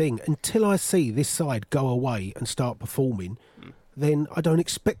anti-thing. Until I see this side go away and start performing, then I don't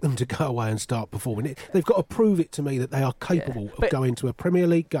expect them to go away and start performing. They've got to prove it to me that they are capable of going to a Premier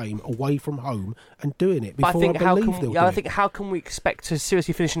League game away from home and doing it before I believe they'll do it. I think, how can we expect to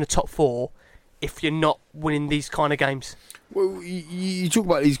seriously finish in the top 4 if you're not winning these kind of games? Well, you talk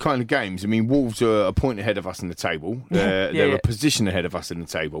about these kind of games. Wolves are a point ahead of us in the table. They're a position ahead of us in the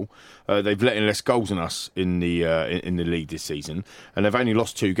table. They've let in less goals than us in the league this season, and they've only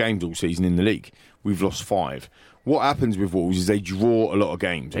lost 2 games all season in the league, we've lost 5. What happens with Wolves is they draw a lot of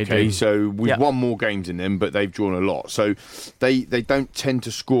games. They Okay, do. so we've won more games than them, but they've drawn a lot. So they don't tend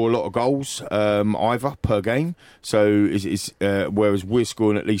to score a lot of goals either per game. So whereas we're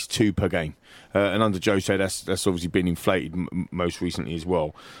scoring at least 2 per game. And under Jose, that's obviously been inflated most recently as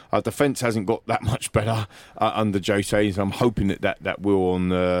well. Our defence hasn't got that much better under Jose, so I'm hoping that will on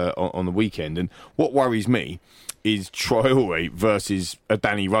the weekend. And what worries me is Traore versus a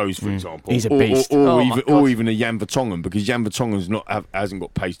Danny Rose, for example. He's a beast. Or even a Jan Vertonghen, because Jan Vertonghen's hasn't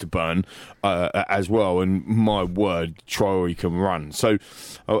got pace to burn as well. And my word, Traore can run. So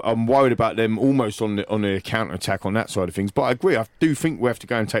I'm worried about them almost on the counter-attack on that side of things. But I agree, I do think we have to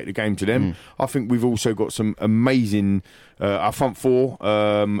go and take the game to them. I think we've also got some amazing... our front four,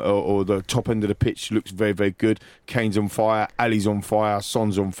 or the top end of the pitch, looks very, very good. Kane's on fire, Ali's on fire,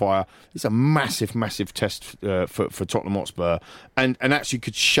 Son's on fire. It's a massive, massive test for Tottenham Hotspur, and actually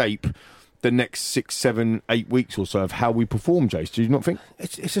could shape the next 6, 7, 8 weeks or so of how we perform, Jace. Do you not think?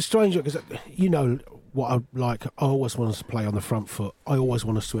 It's a strange look, because you know what I like. I always want us to play on the front foot. I always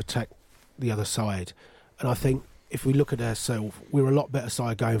want us to attack the other side. And I think if we look at ourselves, we're a lot better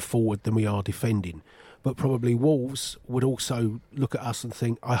side going forward than we are defending. But probably Wolves would also look at us and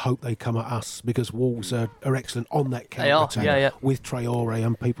think, I hope they come at us, because Wolves are excellent on that counter-attack with Traore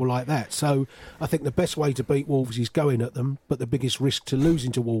and people like that. So I think the best way to beat Wolves is going at them, but the biggest risk to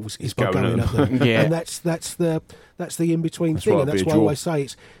losing to Wolves is by going at them. And that's the in-between thing. And that's why I always say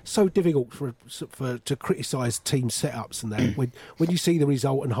it's so difficult to criticise team setups and that. when you see the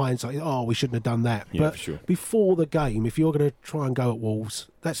result in hindsight, we shouldn't have done that. Yeah, but before the game, if you're going to try and go at Wolves,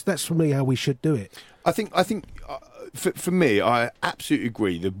 that's for me how we should do it. I think for me, I absolutely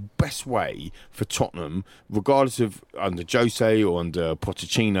agree. The best way for Tottenham, regardless of under Jose or under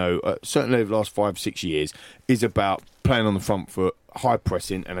Pochettino, certainly over the last 5-6 years, is about playing on the front foot, high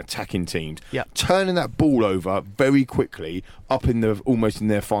pressing and attacking teams, turning that ball over very quickly up almost in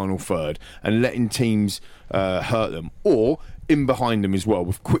their final third, and letting teams hurt them, or in behind them as well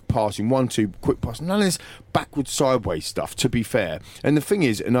with quick passing, 1-2 quick passing, none of this backwards sideways stuff, to be fair. And the thing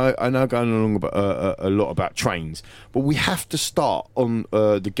is, and I know going along about, a lot about trains, but we have to start on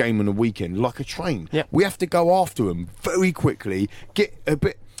the game on the weekend like a train. We have to go after them very quickly, get a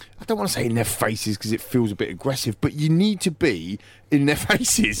bit, I don't want to say in their faces because it feels a bit aggressive, but you need to be in their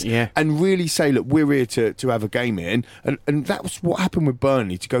faces and really say, look, we're here to have a game here. And that was what happened with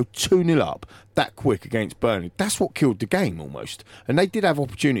Burnley, to go 2-0 up that quick against Burnley. That's what killed the game almost. And they did have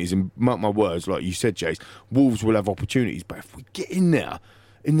opportunities, and mark my words, like you said, Jace, Wolves will have opportunities. But if we get in there,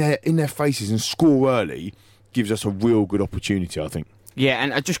 in their faces and score early, gives us a real good opportunity, I think. Yeah,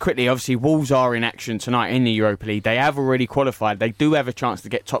 and just quickly, obviously, Wolves are in action tonight in the Europa League. They have already qualified. They do have a chance to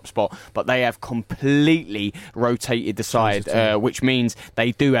get top spot, but they have completely rotated the side, which means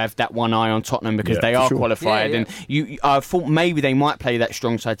they do have that one eye on Tottenham, because they are qualified. And I thought maybe they might play that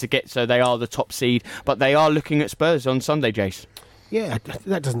strong side to get so they are the top seed, but they are looking at Spurs on Sunday, Jace. Yeah,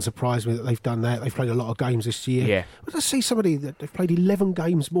 that doesn't surprise me that they've done that. They've played a lot of games this year. Yeah. But I see somebody that they've played 11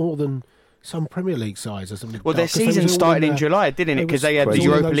 games more than some Premier League sides or something. Well, their season started in July, didn't it? Because they had the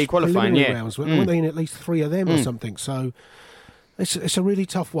Europa League qualifying, rounds, weren't they in at least 3 of them or something? So it's a really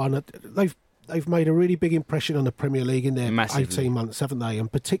tough one. They've made a really big impression on the Premier League in their 18 months, haven't they?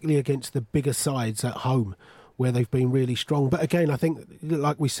 And particularly against the bigger sides at home, where they've been really strong. But again, I think,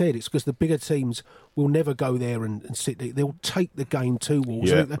 like we said, it's because the bigger teams will never go there and sit. They'll take the game to Wolves.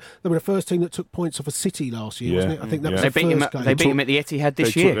 Yeah. I think they were the first team that took points off a City last year, wasn't it? I think that was they the beat first game. They beat him at the Etihad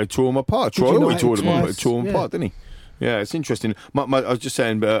this year. They tore him apart. Troy tore him apart, didn't he? Yeah, it's interesting. I was just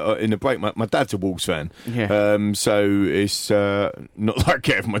saying in the break, my dad's a Wolves fan. Yeah. So it's not like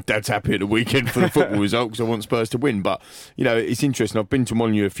if my dad's happy at the weekend for the football result because I want Spurs to win. But, you know, it's interesting. I've been to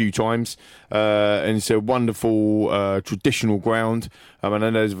Molineux a few times and it's a wonderful traditional ground. I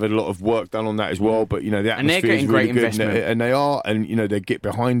know there's a lot of work done on that as well, but, you know, the atmosphere is really good. And they are, and, you know, they get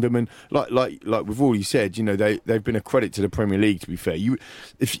behind them. And like we've already said, you know, they've been a credit to the Premier League, to be fair.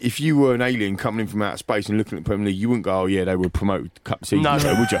 If you were an alien coming in from outer space and looking at the Premier League, you wouldn't go, oh yeah, they were promoted cup season,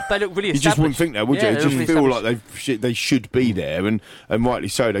 would you? They look really established. You just wouldn't think that, would you? Yeah, You just feel like they should be there, and rightly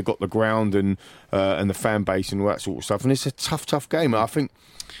so. They got the ground and the fan base and all that sort of stuff. And it's a tough game. I think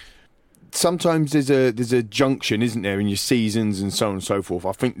sometimes there's a junction, isn't there, in your seasons and so on and so forth.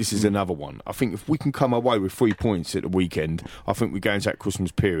 I think this is another one. I think if we can come away with 3 points at the weekend, I think we go into that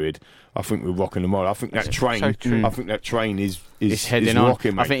Christmas period. I think we're rocking them all. I think that train. I think that train is heading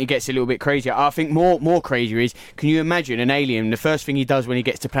rocking, on. mate. I think it gets a little bit crazier. I think more crazier is, can you imagine an alien? The first thing he does when he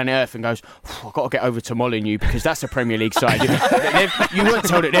gets to planet Earth and goes, I've got to get over to Molineux because that's a Premier League side. You weren't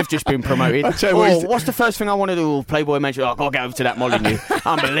told that they've just been promoted. What's the first thing I want to do? Playboy mentioned, I've got to get over to that Molineux.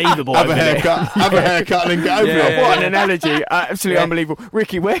 Unbelievable. Have a have a haircut and get over it. What an analogy. Absolutely unbelievable.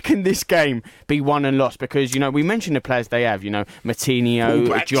 Ricky, where can this game be won and lost? Because, we mentioned the players they have,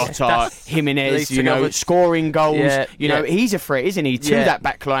 Martinho, Jota, Jimenez, scoring goals. He's a threat, isn't he, to that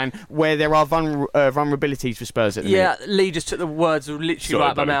back line where there are vulnerabilities for Spurs at the minute. Yeah, Lee just took the words literally right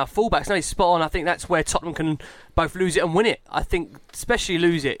out of my mouth. Fullbacks, no, he's spot on. I think that's where Tottenham can both lose it and win it. I think especially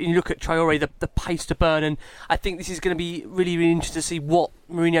lose it. You look at Traore, the pace to burn, and I think this is going to be really, really interesting to see what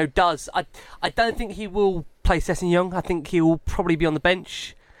Mourinho does. I don't think he will play Sessegnon. I think he will probably be on the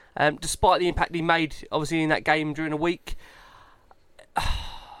bench, despite the impact he made, obviously, in that game during the week.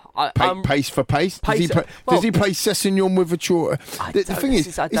 Pace for pace? Does he play Sessegnon with a Traore? The thing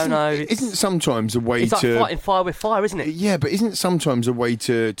is, I don't know. Isn't sometimes a way it's to... It's like fighting fire with fire, isn't it? Yeah, but isn't it sometimes a way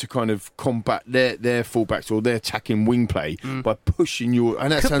to kind of combat their fullbacks or their attacking wing play by pushing your...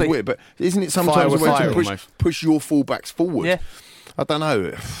 And that sounds weird, but isn't it sometimes a way to push your fullbacks forward? Yeah. I don't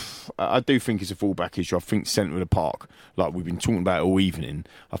know. I do think it's a fullback issue. I think centre of the park, like we've been talking about all evening,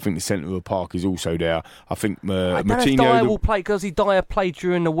 I think the centre of the park is also there. I think I don't know if Dyer will play, because Dyer played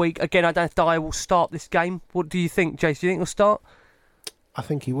during the week. Again, I don't know if Dyer will start this game. What do you think, Jace? Do you think he'll start? I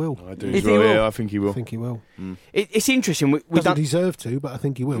think he will. I do as well, yeah, I think he will. I think he will. It's interesting. We doesn't deserve to, but I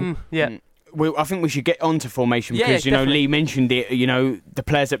think he will. Yeah. I think we should get onto formation because Lee mentioned it. The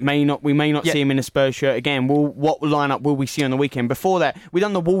players that we may not see him in a Spurs shirt again. What lineup will we see on the weekend? Before that, we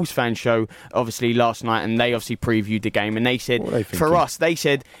done the Wolves fan show obviously last night, and they obviously previewed the game, and they said for us, they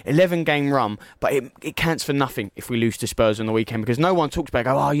said 11 game run, but it counts for nothing if we lose to Spurs on the weekend, because no one talks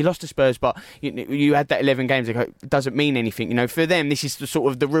about you lost to Spurs, but you had that 11 games. It doesn't mean anything. For them, this is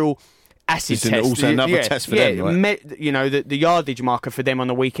the real acid it's test. Also another test for them, right? The yardage marker for them on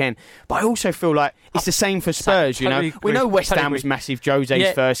the weekend. But I also feel like it's the same for Spurs. We know West Ham was massive.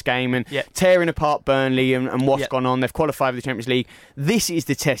 Jose's first game and tearing apart Burnley and what's gone on. They've qualified for the Champions League. This is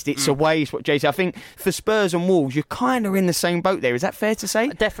the test. It's away. It's what Jay said. I think for Spurs and Wolves, you're kind of in the same boat there. Is that fair to say?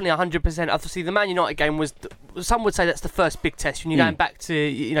 Definitely 100%. Obviously, the Man United game was. Some would say that's the first big test when you're going back to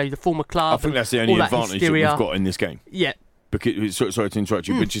the former club. I think that's the only advantage that we've got in this game. Yeah. Because, sorry to interrupt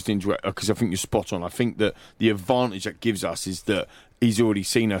you, but just interrupt because I think you're spot on. I think that the advantage that gives us is that he's already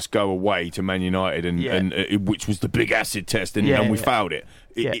seen us go away to Man United, and which was the big acid test, and we failed it.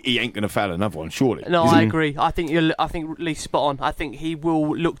 He ain't going to fail another one, surely. No, I agree. I think Lee's spot on. I think he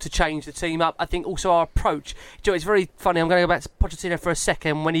will look to change the team up. I think also our approach. It's very funny. I'm going to go back to Pochettino for a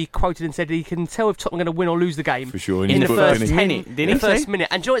second when he quoted and said he can tell if Tottenham are going to win or lose the game for sure in the first minute.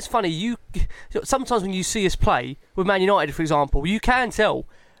 And it's funny. Sometimes when you see us play with Man United, for example, you can tell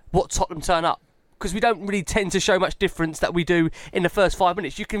what Tottenham turn up. Because we don't really tend to show much difference that we do in the first 5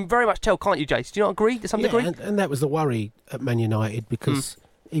 minutes. You can very much tell, can't you, Jace? Do you not agree to some degree? And that was the worry at Man United, because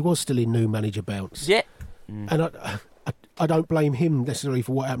he was still in new manager bounce. Yeah. And I don't blame him necessarily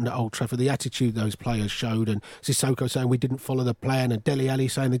for what happened at Old Trafford. The attitude those players showed, and Sissoko saying we didn't follow the plan, and Dele Alli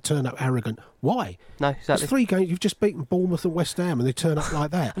saying they turned up arrogant. Why? No, exactly. It's 3 games. You've just beaten Bournemouth and West Ham, and they turn up like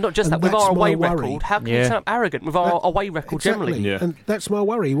that. And not just that, with our away record, how can you turn up arrogant with our away record generally? Yeah. And that's my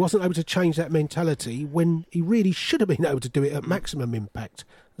worry. He wasn't able to change that mentality when he really should have been able to do it at maximum impact.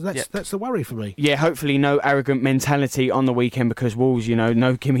 That's the worry for me. Yeah, hopefully no arrogant mentality on the weekend, because Wolves, no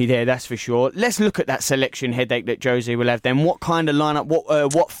Kimmy there, that's for sure. Let's look at that selection headache that Jose will have then. What kind of lineup,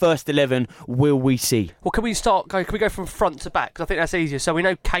 what first 11 will we see? Well, can we go from front to back? Because I think that's easier. So we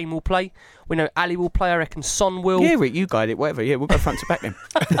know Kane will play. We know Ali will play. I reckon Son will. Yeah, Rick, you guide it, whatever. Yeah, we'll go front to back then.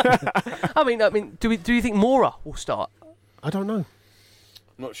 I mean, do you think Mora will start? I don't know.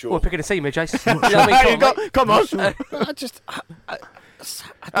 Not sure. We're picking a team here, Jason. Come on.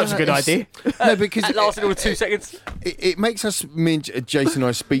 That's a good idea. No, because it lasted all 2 seconds. It makes us, Jason and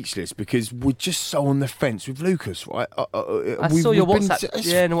I, speechless, because we're just so on the fence with Lucas, right? I saw your WhatsApp,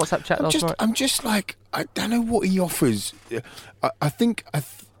 in the WhatsApp chat last night. I'm just like, I don't know what he offers. I think.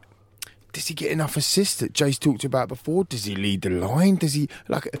 Does he get enough assists that Jace talked about before? Does he lead the line? Does he,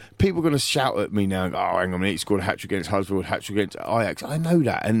 people are going to shout at me now, oh, hang on a minute, he scored a hat-trick against Huddersfield, hat-trick against Ajax. I know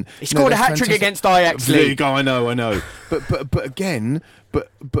that. And he scored a hat-trick against Ajax. I know. But again,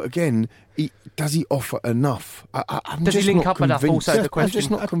 does he offer enough? Does he link up enough? Also, the question. I'm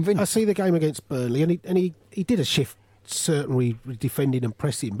just not convinced. I see the game against Burnley, and he did a shift, certainly defending and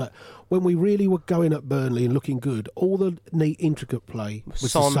pressing, but when we really were going at Burnley and looking good, all the neat, intricate play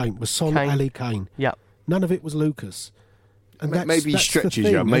was the same. Was Son, Ali, Kane. Yeah. None of it was Lucas. And maybe he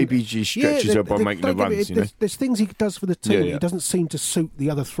stretches you. Maybe he stretches you by making the runs. There's things he does for the team. He doesn't seem to suit the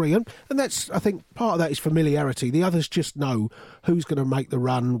other 3, and that's, I think, part of that is familiarity. The others just know who's going to make the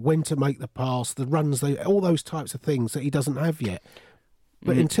run, when to make the pass, the runs, all those types of things that he doesn't have yet.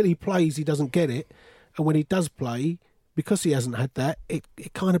 But until he plays, he doesn't get it, and when he does play, because he hasn't had that, it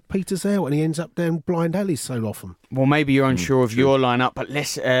kind of peters out and he ends up down blind alleys so often. Well, maybe you're unsure of your lineup, but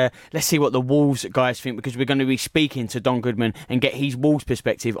let's see what the Wolves guys think, because we're going to be speaking to Don Goodman and get his Wolves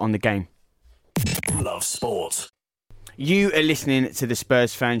perspective on the game. Love Sport. You are listening to the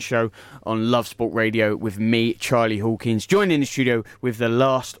Spurs Fan Show on Love Sport Radio with me, Charlie Hawkins, joined in the studio with the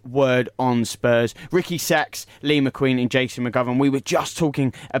last word on Spurs, Ricky Sachs, Lee McQueen and Jason McGovern. We were just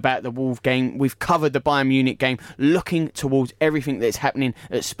talking about the Wolves game. We've covered the Bayern Munich game, looking towards everything that's happening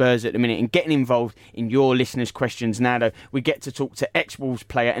at Spurs at the minute and getting involved in your listeners' questions. Now, though, we get to talk to ex-Wolves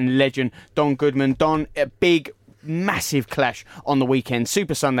player and legend Don Goodman. Don, a big massive clash on the weekend,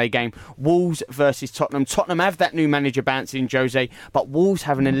 Super Sunday game, Wolves versus Tottenham. Tottenham have that new manager bouncing, Jose, but Wolves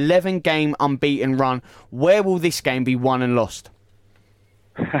have an 11-game unbeaten run. Where will this game be won and lost?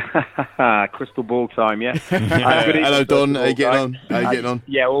 Crystal ball time, yeah. Hello, Don. How you getting on?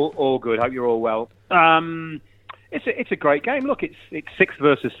 Yeah, all good. Hope you're all well. It's a great game. Look, it's 6th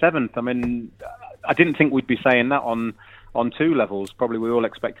versus 7th. I mean, I didn't think we'd be saying that on two levels. Probably we all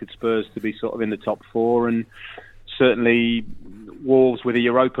expected Spurs to be sort of in the top 4, and certainly Wolves with a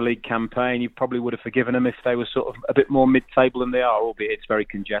Europa League campaign, you probably would have forgiven them if they were sort of a bit more mid-table than they are, albeit it's very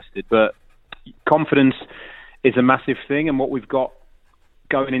congested. But confidence is a massive thing, and what we've got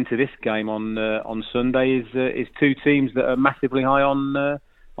going into this game on Sunday is two teams that are massively high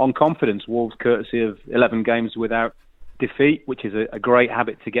on confidence. Wolves, courtesy of 11 games without defeat, which is a great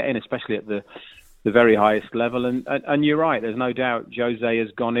habit to get in, especially at the very highest level. And you're right, there's no doubt Jose has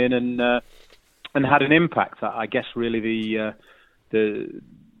gone in and had an impact. I guess really the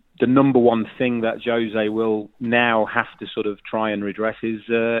number one thing that Jose will now have to sort of try and redress is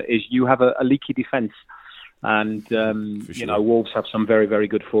you have a leaky defence. And you know, Wolves have some very, very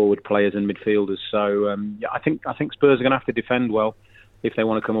good forward players and midfielders. So I think Spurs are going to have to defend well if they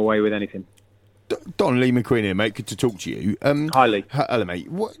want to come away with anything. Don, Lee McQueen here, mate. Good to talk to you. Hi, Lee. Hello, mate.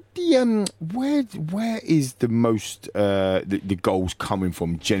 What where is the most the goals coming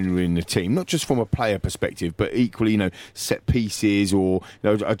from generally in the team? Not just from a player perspective, but equally, you know, set pieces, or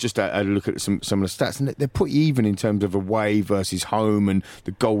I just had a look at some of the stats, and they're pretty even in terms of away versus home and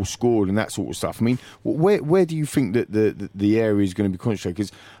the goals scored and that sort of stuff. I mean, where do you think that the area is going to be concentrated?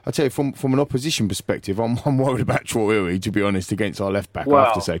 Because I tell you, from an opposition perspective, I'm worried about Traore, to be honest, against our left back. I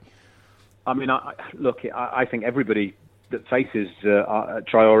have to say. I mean, I think everybody that faces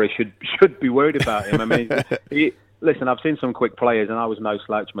Traore should be worried about him. I mean, listen, I've seen some quick players, and I was no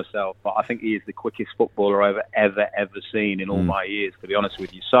slouch myself, but I think he is the quickest footballer I've ever seen in all my years, to be honest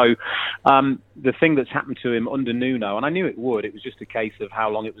with you. So the thing that's happened to him under Nuno, and I knew it would, it was just a case of how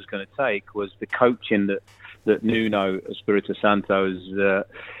long it was going to take, was the coaching that Nuno Espirito Santo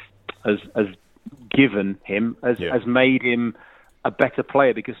has given him, has made him a better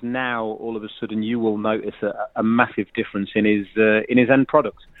player, because now all of a sudden you will notice a massive difference in his end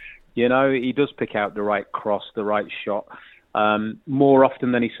product. You know, he does pick out the right cross, the right shot, more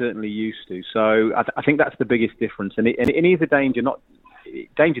often than he certainly used to. So I think that's the biggest difference, and he's a danger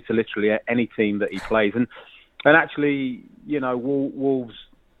to literally any team that he plays. And actually, you know, Wolves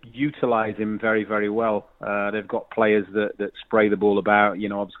utilise him very, very well. They've got players that spray the ball about. You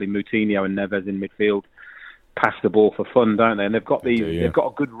know, obviously Moutinho and Neves in midfield pass the ball for fun, don't they? And they've got they've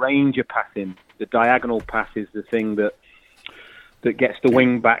got a good range of passing. The diagonal pass is the thing that gets the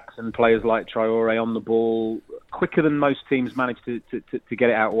wing backs and players like Traore on the ball quicker than most teams manage to get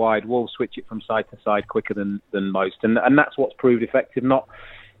it out wide. Wolves switch it from side to side quicker than most, and that's what's proved effective. Not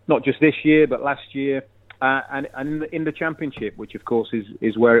just this year, but last year, and in the Championship, which of course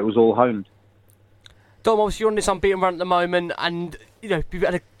is where it was all honed. Dom, obviously you're on this unbeaten run at the moment, and you know you've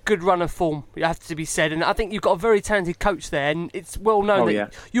had a good run of form, it has to be said, and I think you've got a very talented coach there, and it's well known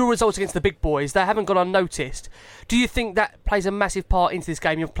that your results against the big boys, they haven't gone unnoticed. Do you think that plays a massive part into this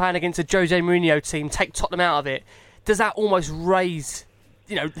game? You're playing against a Jose Mourinho team, take Tottenham out of it. Does that almost raise,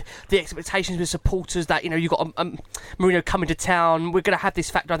 you know, the expectations with supporters that, you know, you've got Mourinho coming to town? We're going to have this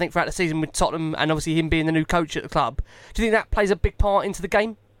factor, I think, throughout the season with Tottenham, and obviously him being the new coach at the club. Do you think that plays a big part into the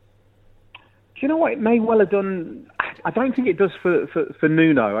game? Do you know what? It may well have done. I don't think it does for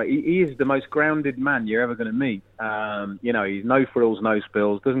Nuno. He is the most grounded man you're ever going to meet. You know, he's no frills, no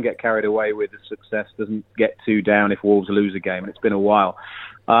spills, doesn't get carried away with the success, doesn't get too down if Wolves lose a game, and it's been a while.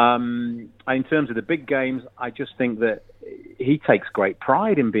 In terms of the big games, I just think that he takes great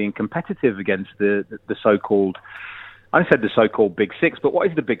pride in being competitive against the so-called, I said the so-called Big Six, but what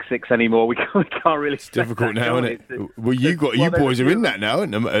is the Big Six anymore? We can't really. It's difficult now, isn't it? Well, you boys are in that now at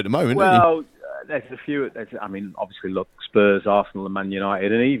the moment. Well, there's a few. I mean, obviously, look, Spurs, Arsenal, and Man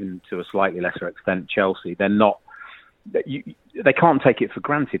United, and even to a slightly lesser extent Chelsea. They're not. they can't take it for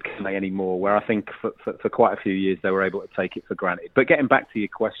granted, can they, anymore? Where I think for quite a few years they were able to take it for granted. But getting back to your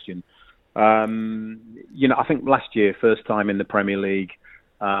question, I think last year, first time in the Premier League,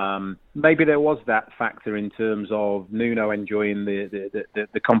 maybe there was that factor in terms of Nuno enjoying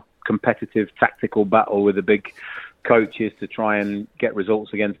the competitive tactical battle with the big coaches to try and get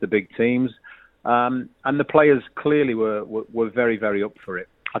results against the big teams, and the players clearly were very, very up for it.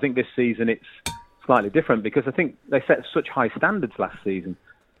 I think this season it's slightly different because I think they set such high standards last season.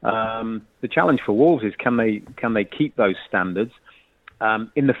 The challenge for Wolves is can they keep those standards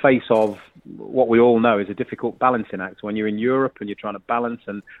in the face of what we all know is a difficult balancing act when you're in Europe and you're trying to balance,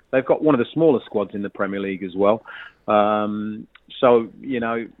 and they've got one of the smaller squads in the Premier League as well. So,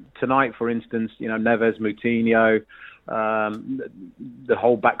 tonight, for instance, Neves, Moutinho, the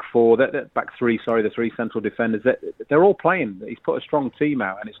whole back four, the three central defenders, they're all playing. He's put a strong team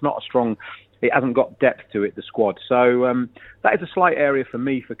out, and it hasn't got depth to it, the squad. So that is a slight area for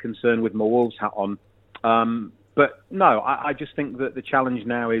me for concern with my Wolves hat on. But no, I just think that the challenge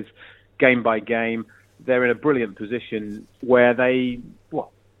now is game by game. They're in a brilliant position where they,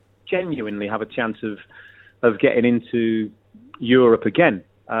 genuinely have a chance of getting into Europe again.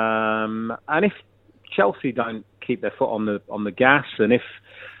 And if Chelsea don't keep their foot on the gas, and if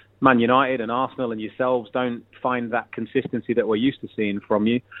Man United and Arsenal and yourselves don't find that consistency that we're used to seeing from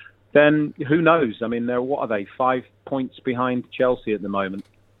you, then who knows? I mean, what are they? 5 points behind Chelsea at the moment.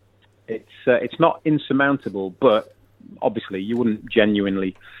 It's not insurmountable, but obviously you wouldn't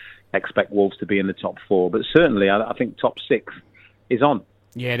genuinely expect Wolves to be in the top 4. But certainly, I think top 6 is on.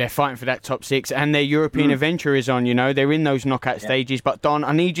 Yeah, they're fighting for that top 6, and their European adventure is on, They're in those knockout stages. But, Don,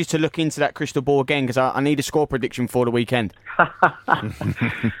 I need you to look into that crystal ball again, because I need a score prediction for the weekend.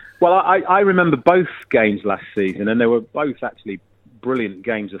 Well, I remember both games last season, and they were both actually brilliant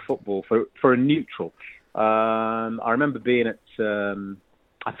games of football for a neutral. I remember being at...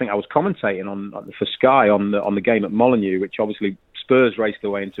 I think I was commentating for Sky on the game at Molineux, which obviously Spurs raced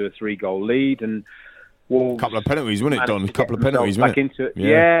away into a 3-goal lead, and Wolves... A couple of penalties, wasn't it, Don? A couple of penalties, wasn't it? Into it.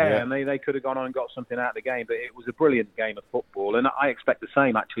 Yeah, and they could have gone on and got something out of the game, but it was a brilliant game of football, and I expect the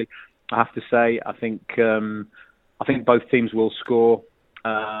same, actually. I have to say, I think both teams will score.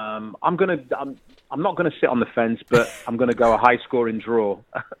 I'm not going to sit on the fence, but I'm going to go a high-scoring draw.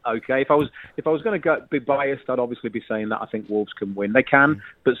 Okay, if I was going to be biased, I'd obviously be saying that I think Wolves can win. They can,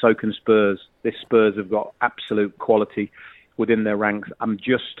 but so can Spurs. This Spurs have got absolute quality within their ranks. I'm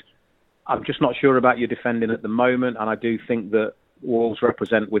just not sure about your defending at the moment, and I do think that Wolves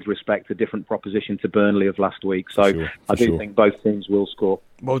represent, with respect, a different proposition to Burnley of last week. So I do think both teams will score.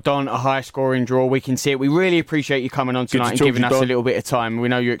 Well, Don, a high-scoring draw. We can see it. We really appreciate you coming on tonight and giving us a little bit of time. We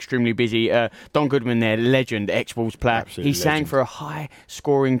know you're extremely busy. Don Goodman there, legend, ex-Wolves player. Absolutely, he sang for a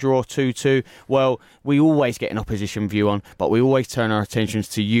high-scoring draw 2-2. Well, we always get an opposition view on, but we always turn our attentions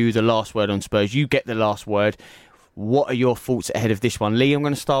to you, the last word on Spurs. You get the last word. What are your thoughts ahead of this one? Lee, I'm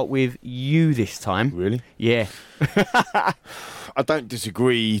going to start with you this time. Really? Yeah. I don't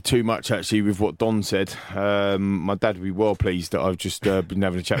disagree too much, actually, with what Don said. My dad would be well pleased that I've just been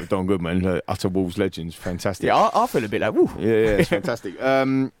having a chat with Don Goodman, utter Wolves legends. Fantastic. Yeah, I feel a bit like, woo. Yeah, it's fantastic.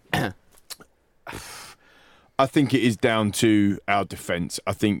 I think it is down to our defence.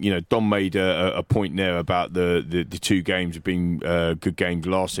 I think, Don made a point there about the two games being good games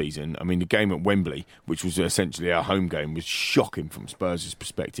last season. I mean, the game at Wembley, which was essentially our home game, was shocking from Spurs'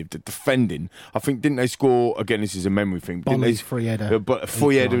 perspective. The defending, I think, didn't they score, again, this is a memory thing, Bonnie's free header. But a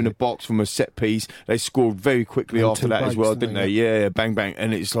free header in the box from a set piece. They scored very quickly after that as well, didn't they? Yeah, bang, bang.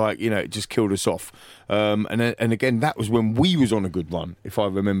 And it's like, it just killed us off. And again, that was when we was on a good run, if I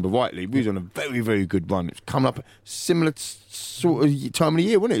remember rightly. We was on a very, very good run. It was coming up similar sort of time of the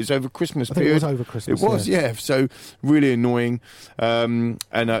year, wasn't it? It was over Christmas period. It was over Christmas. It was, yeah. So really annoying. And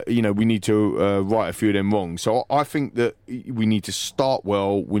we need to right a few of them wrong. So I think that we need to start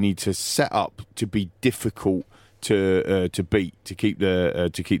well. We need to set up to be difficult to beat, to keep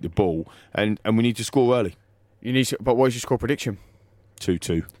the ball, and we need to score early. But what is your score prediction?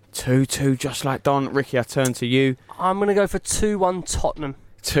 2-2. 2-2, just like Don. Ricky, I turn to you. I'm going to go for 2-1 Tottenham.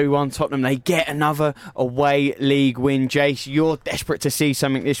 2-1 Tottenham. They get another away league win. Jace, you're desperate to see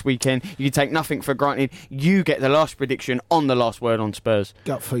something this weekend. You take nothing for granted. You get the last prediction on the last word on Spurs.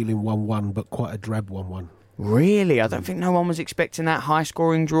 Gut feeling 1-1, but quite a drab 1-1. Really? I don't think no one was expecting that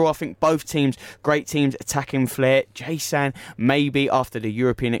high-scoring draw. I think both teams, great teams, attacking flair. Jason, maybe after the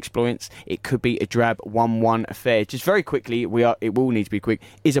European exploits, it could be a drab 1-1 affair. Just very quickly, it will need to be quick.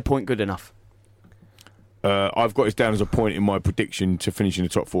 Is a point good enough? I've got it down as a point in my prediction to finish in the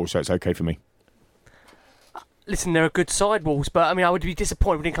top 4, so it's okay for me. Listen, they're a good side, Wolves, but I would be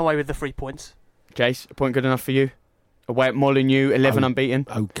disappointed if we didn't come away with the 3 points. Jace, a point good enough for you? away at Molineux, 11 unbeaten.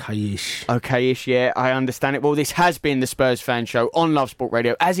 Okay-ish, yeah, I understand it. Well, this has been the Spurs Fan Show on Love Sport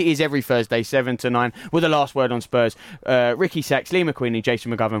Radio, as it is every Thursday, 7 to 9, with the last word on Spurs. Ricky Sachs, Lee McQueen and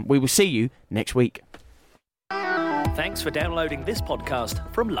Jason McGovern. We will see you next week. Thanks for downloading this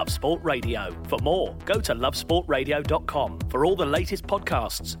podcast from Love Sport Radio. For more, go to lovesportradio.com for all the latest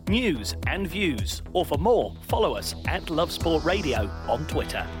podcasts, news and views. Or for more, follow us at Love Sport Radio on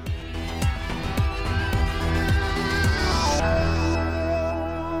Twitter.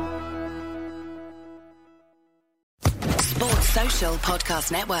 Sports Social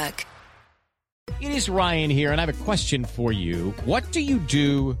Podcast Network. It is Ryan here, and I have a question for you. What do you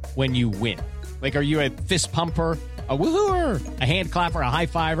do when you win? Like, are you a fist pumper, a woohooer, a hand clapper, a high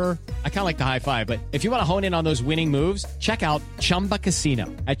fiver? I kind of like the high five, but if you want to hone in on those winning moves, check out Chumba Casino.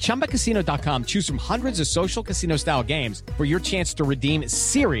 At ChumbaCasino.com, choose from hundreds of social casino-style games for your chance to redeem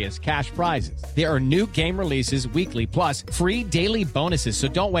serious cash prizes. There are new game releases weekly, plus free daily bonuses, so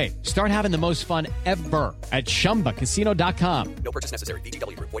don't wait. Start having the most fun ever at ChumbaCasino.com. No purchase necessary.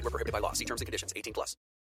 VGW Group. Void where prohibited by law. See terms and conditions. 18+.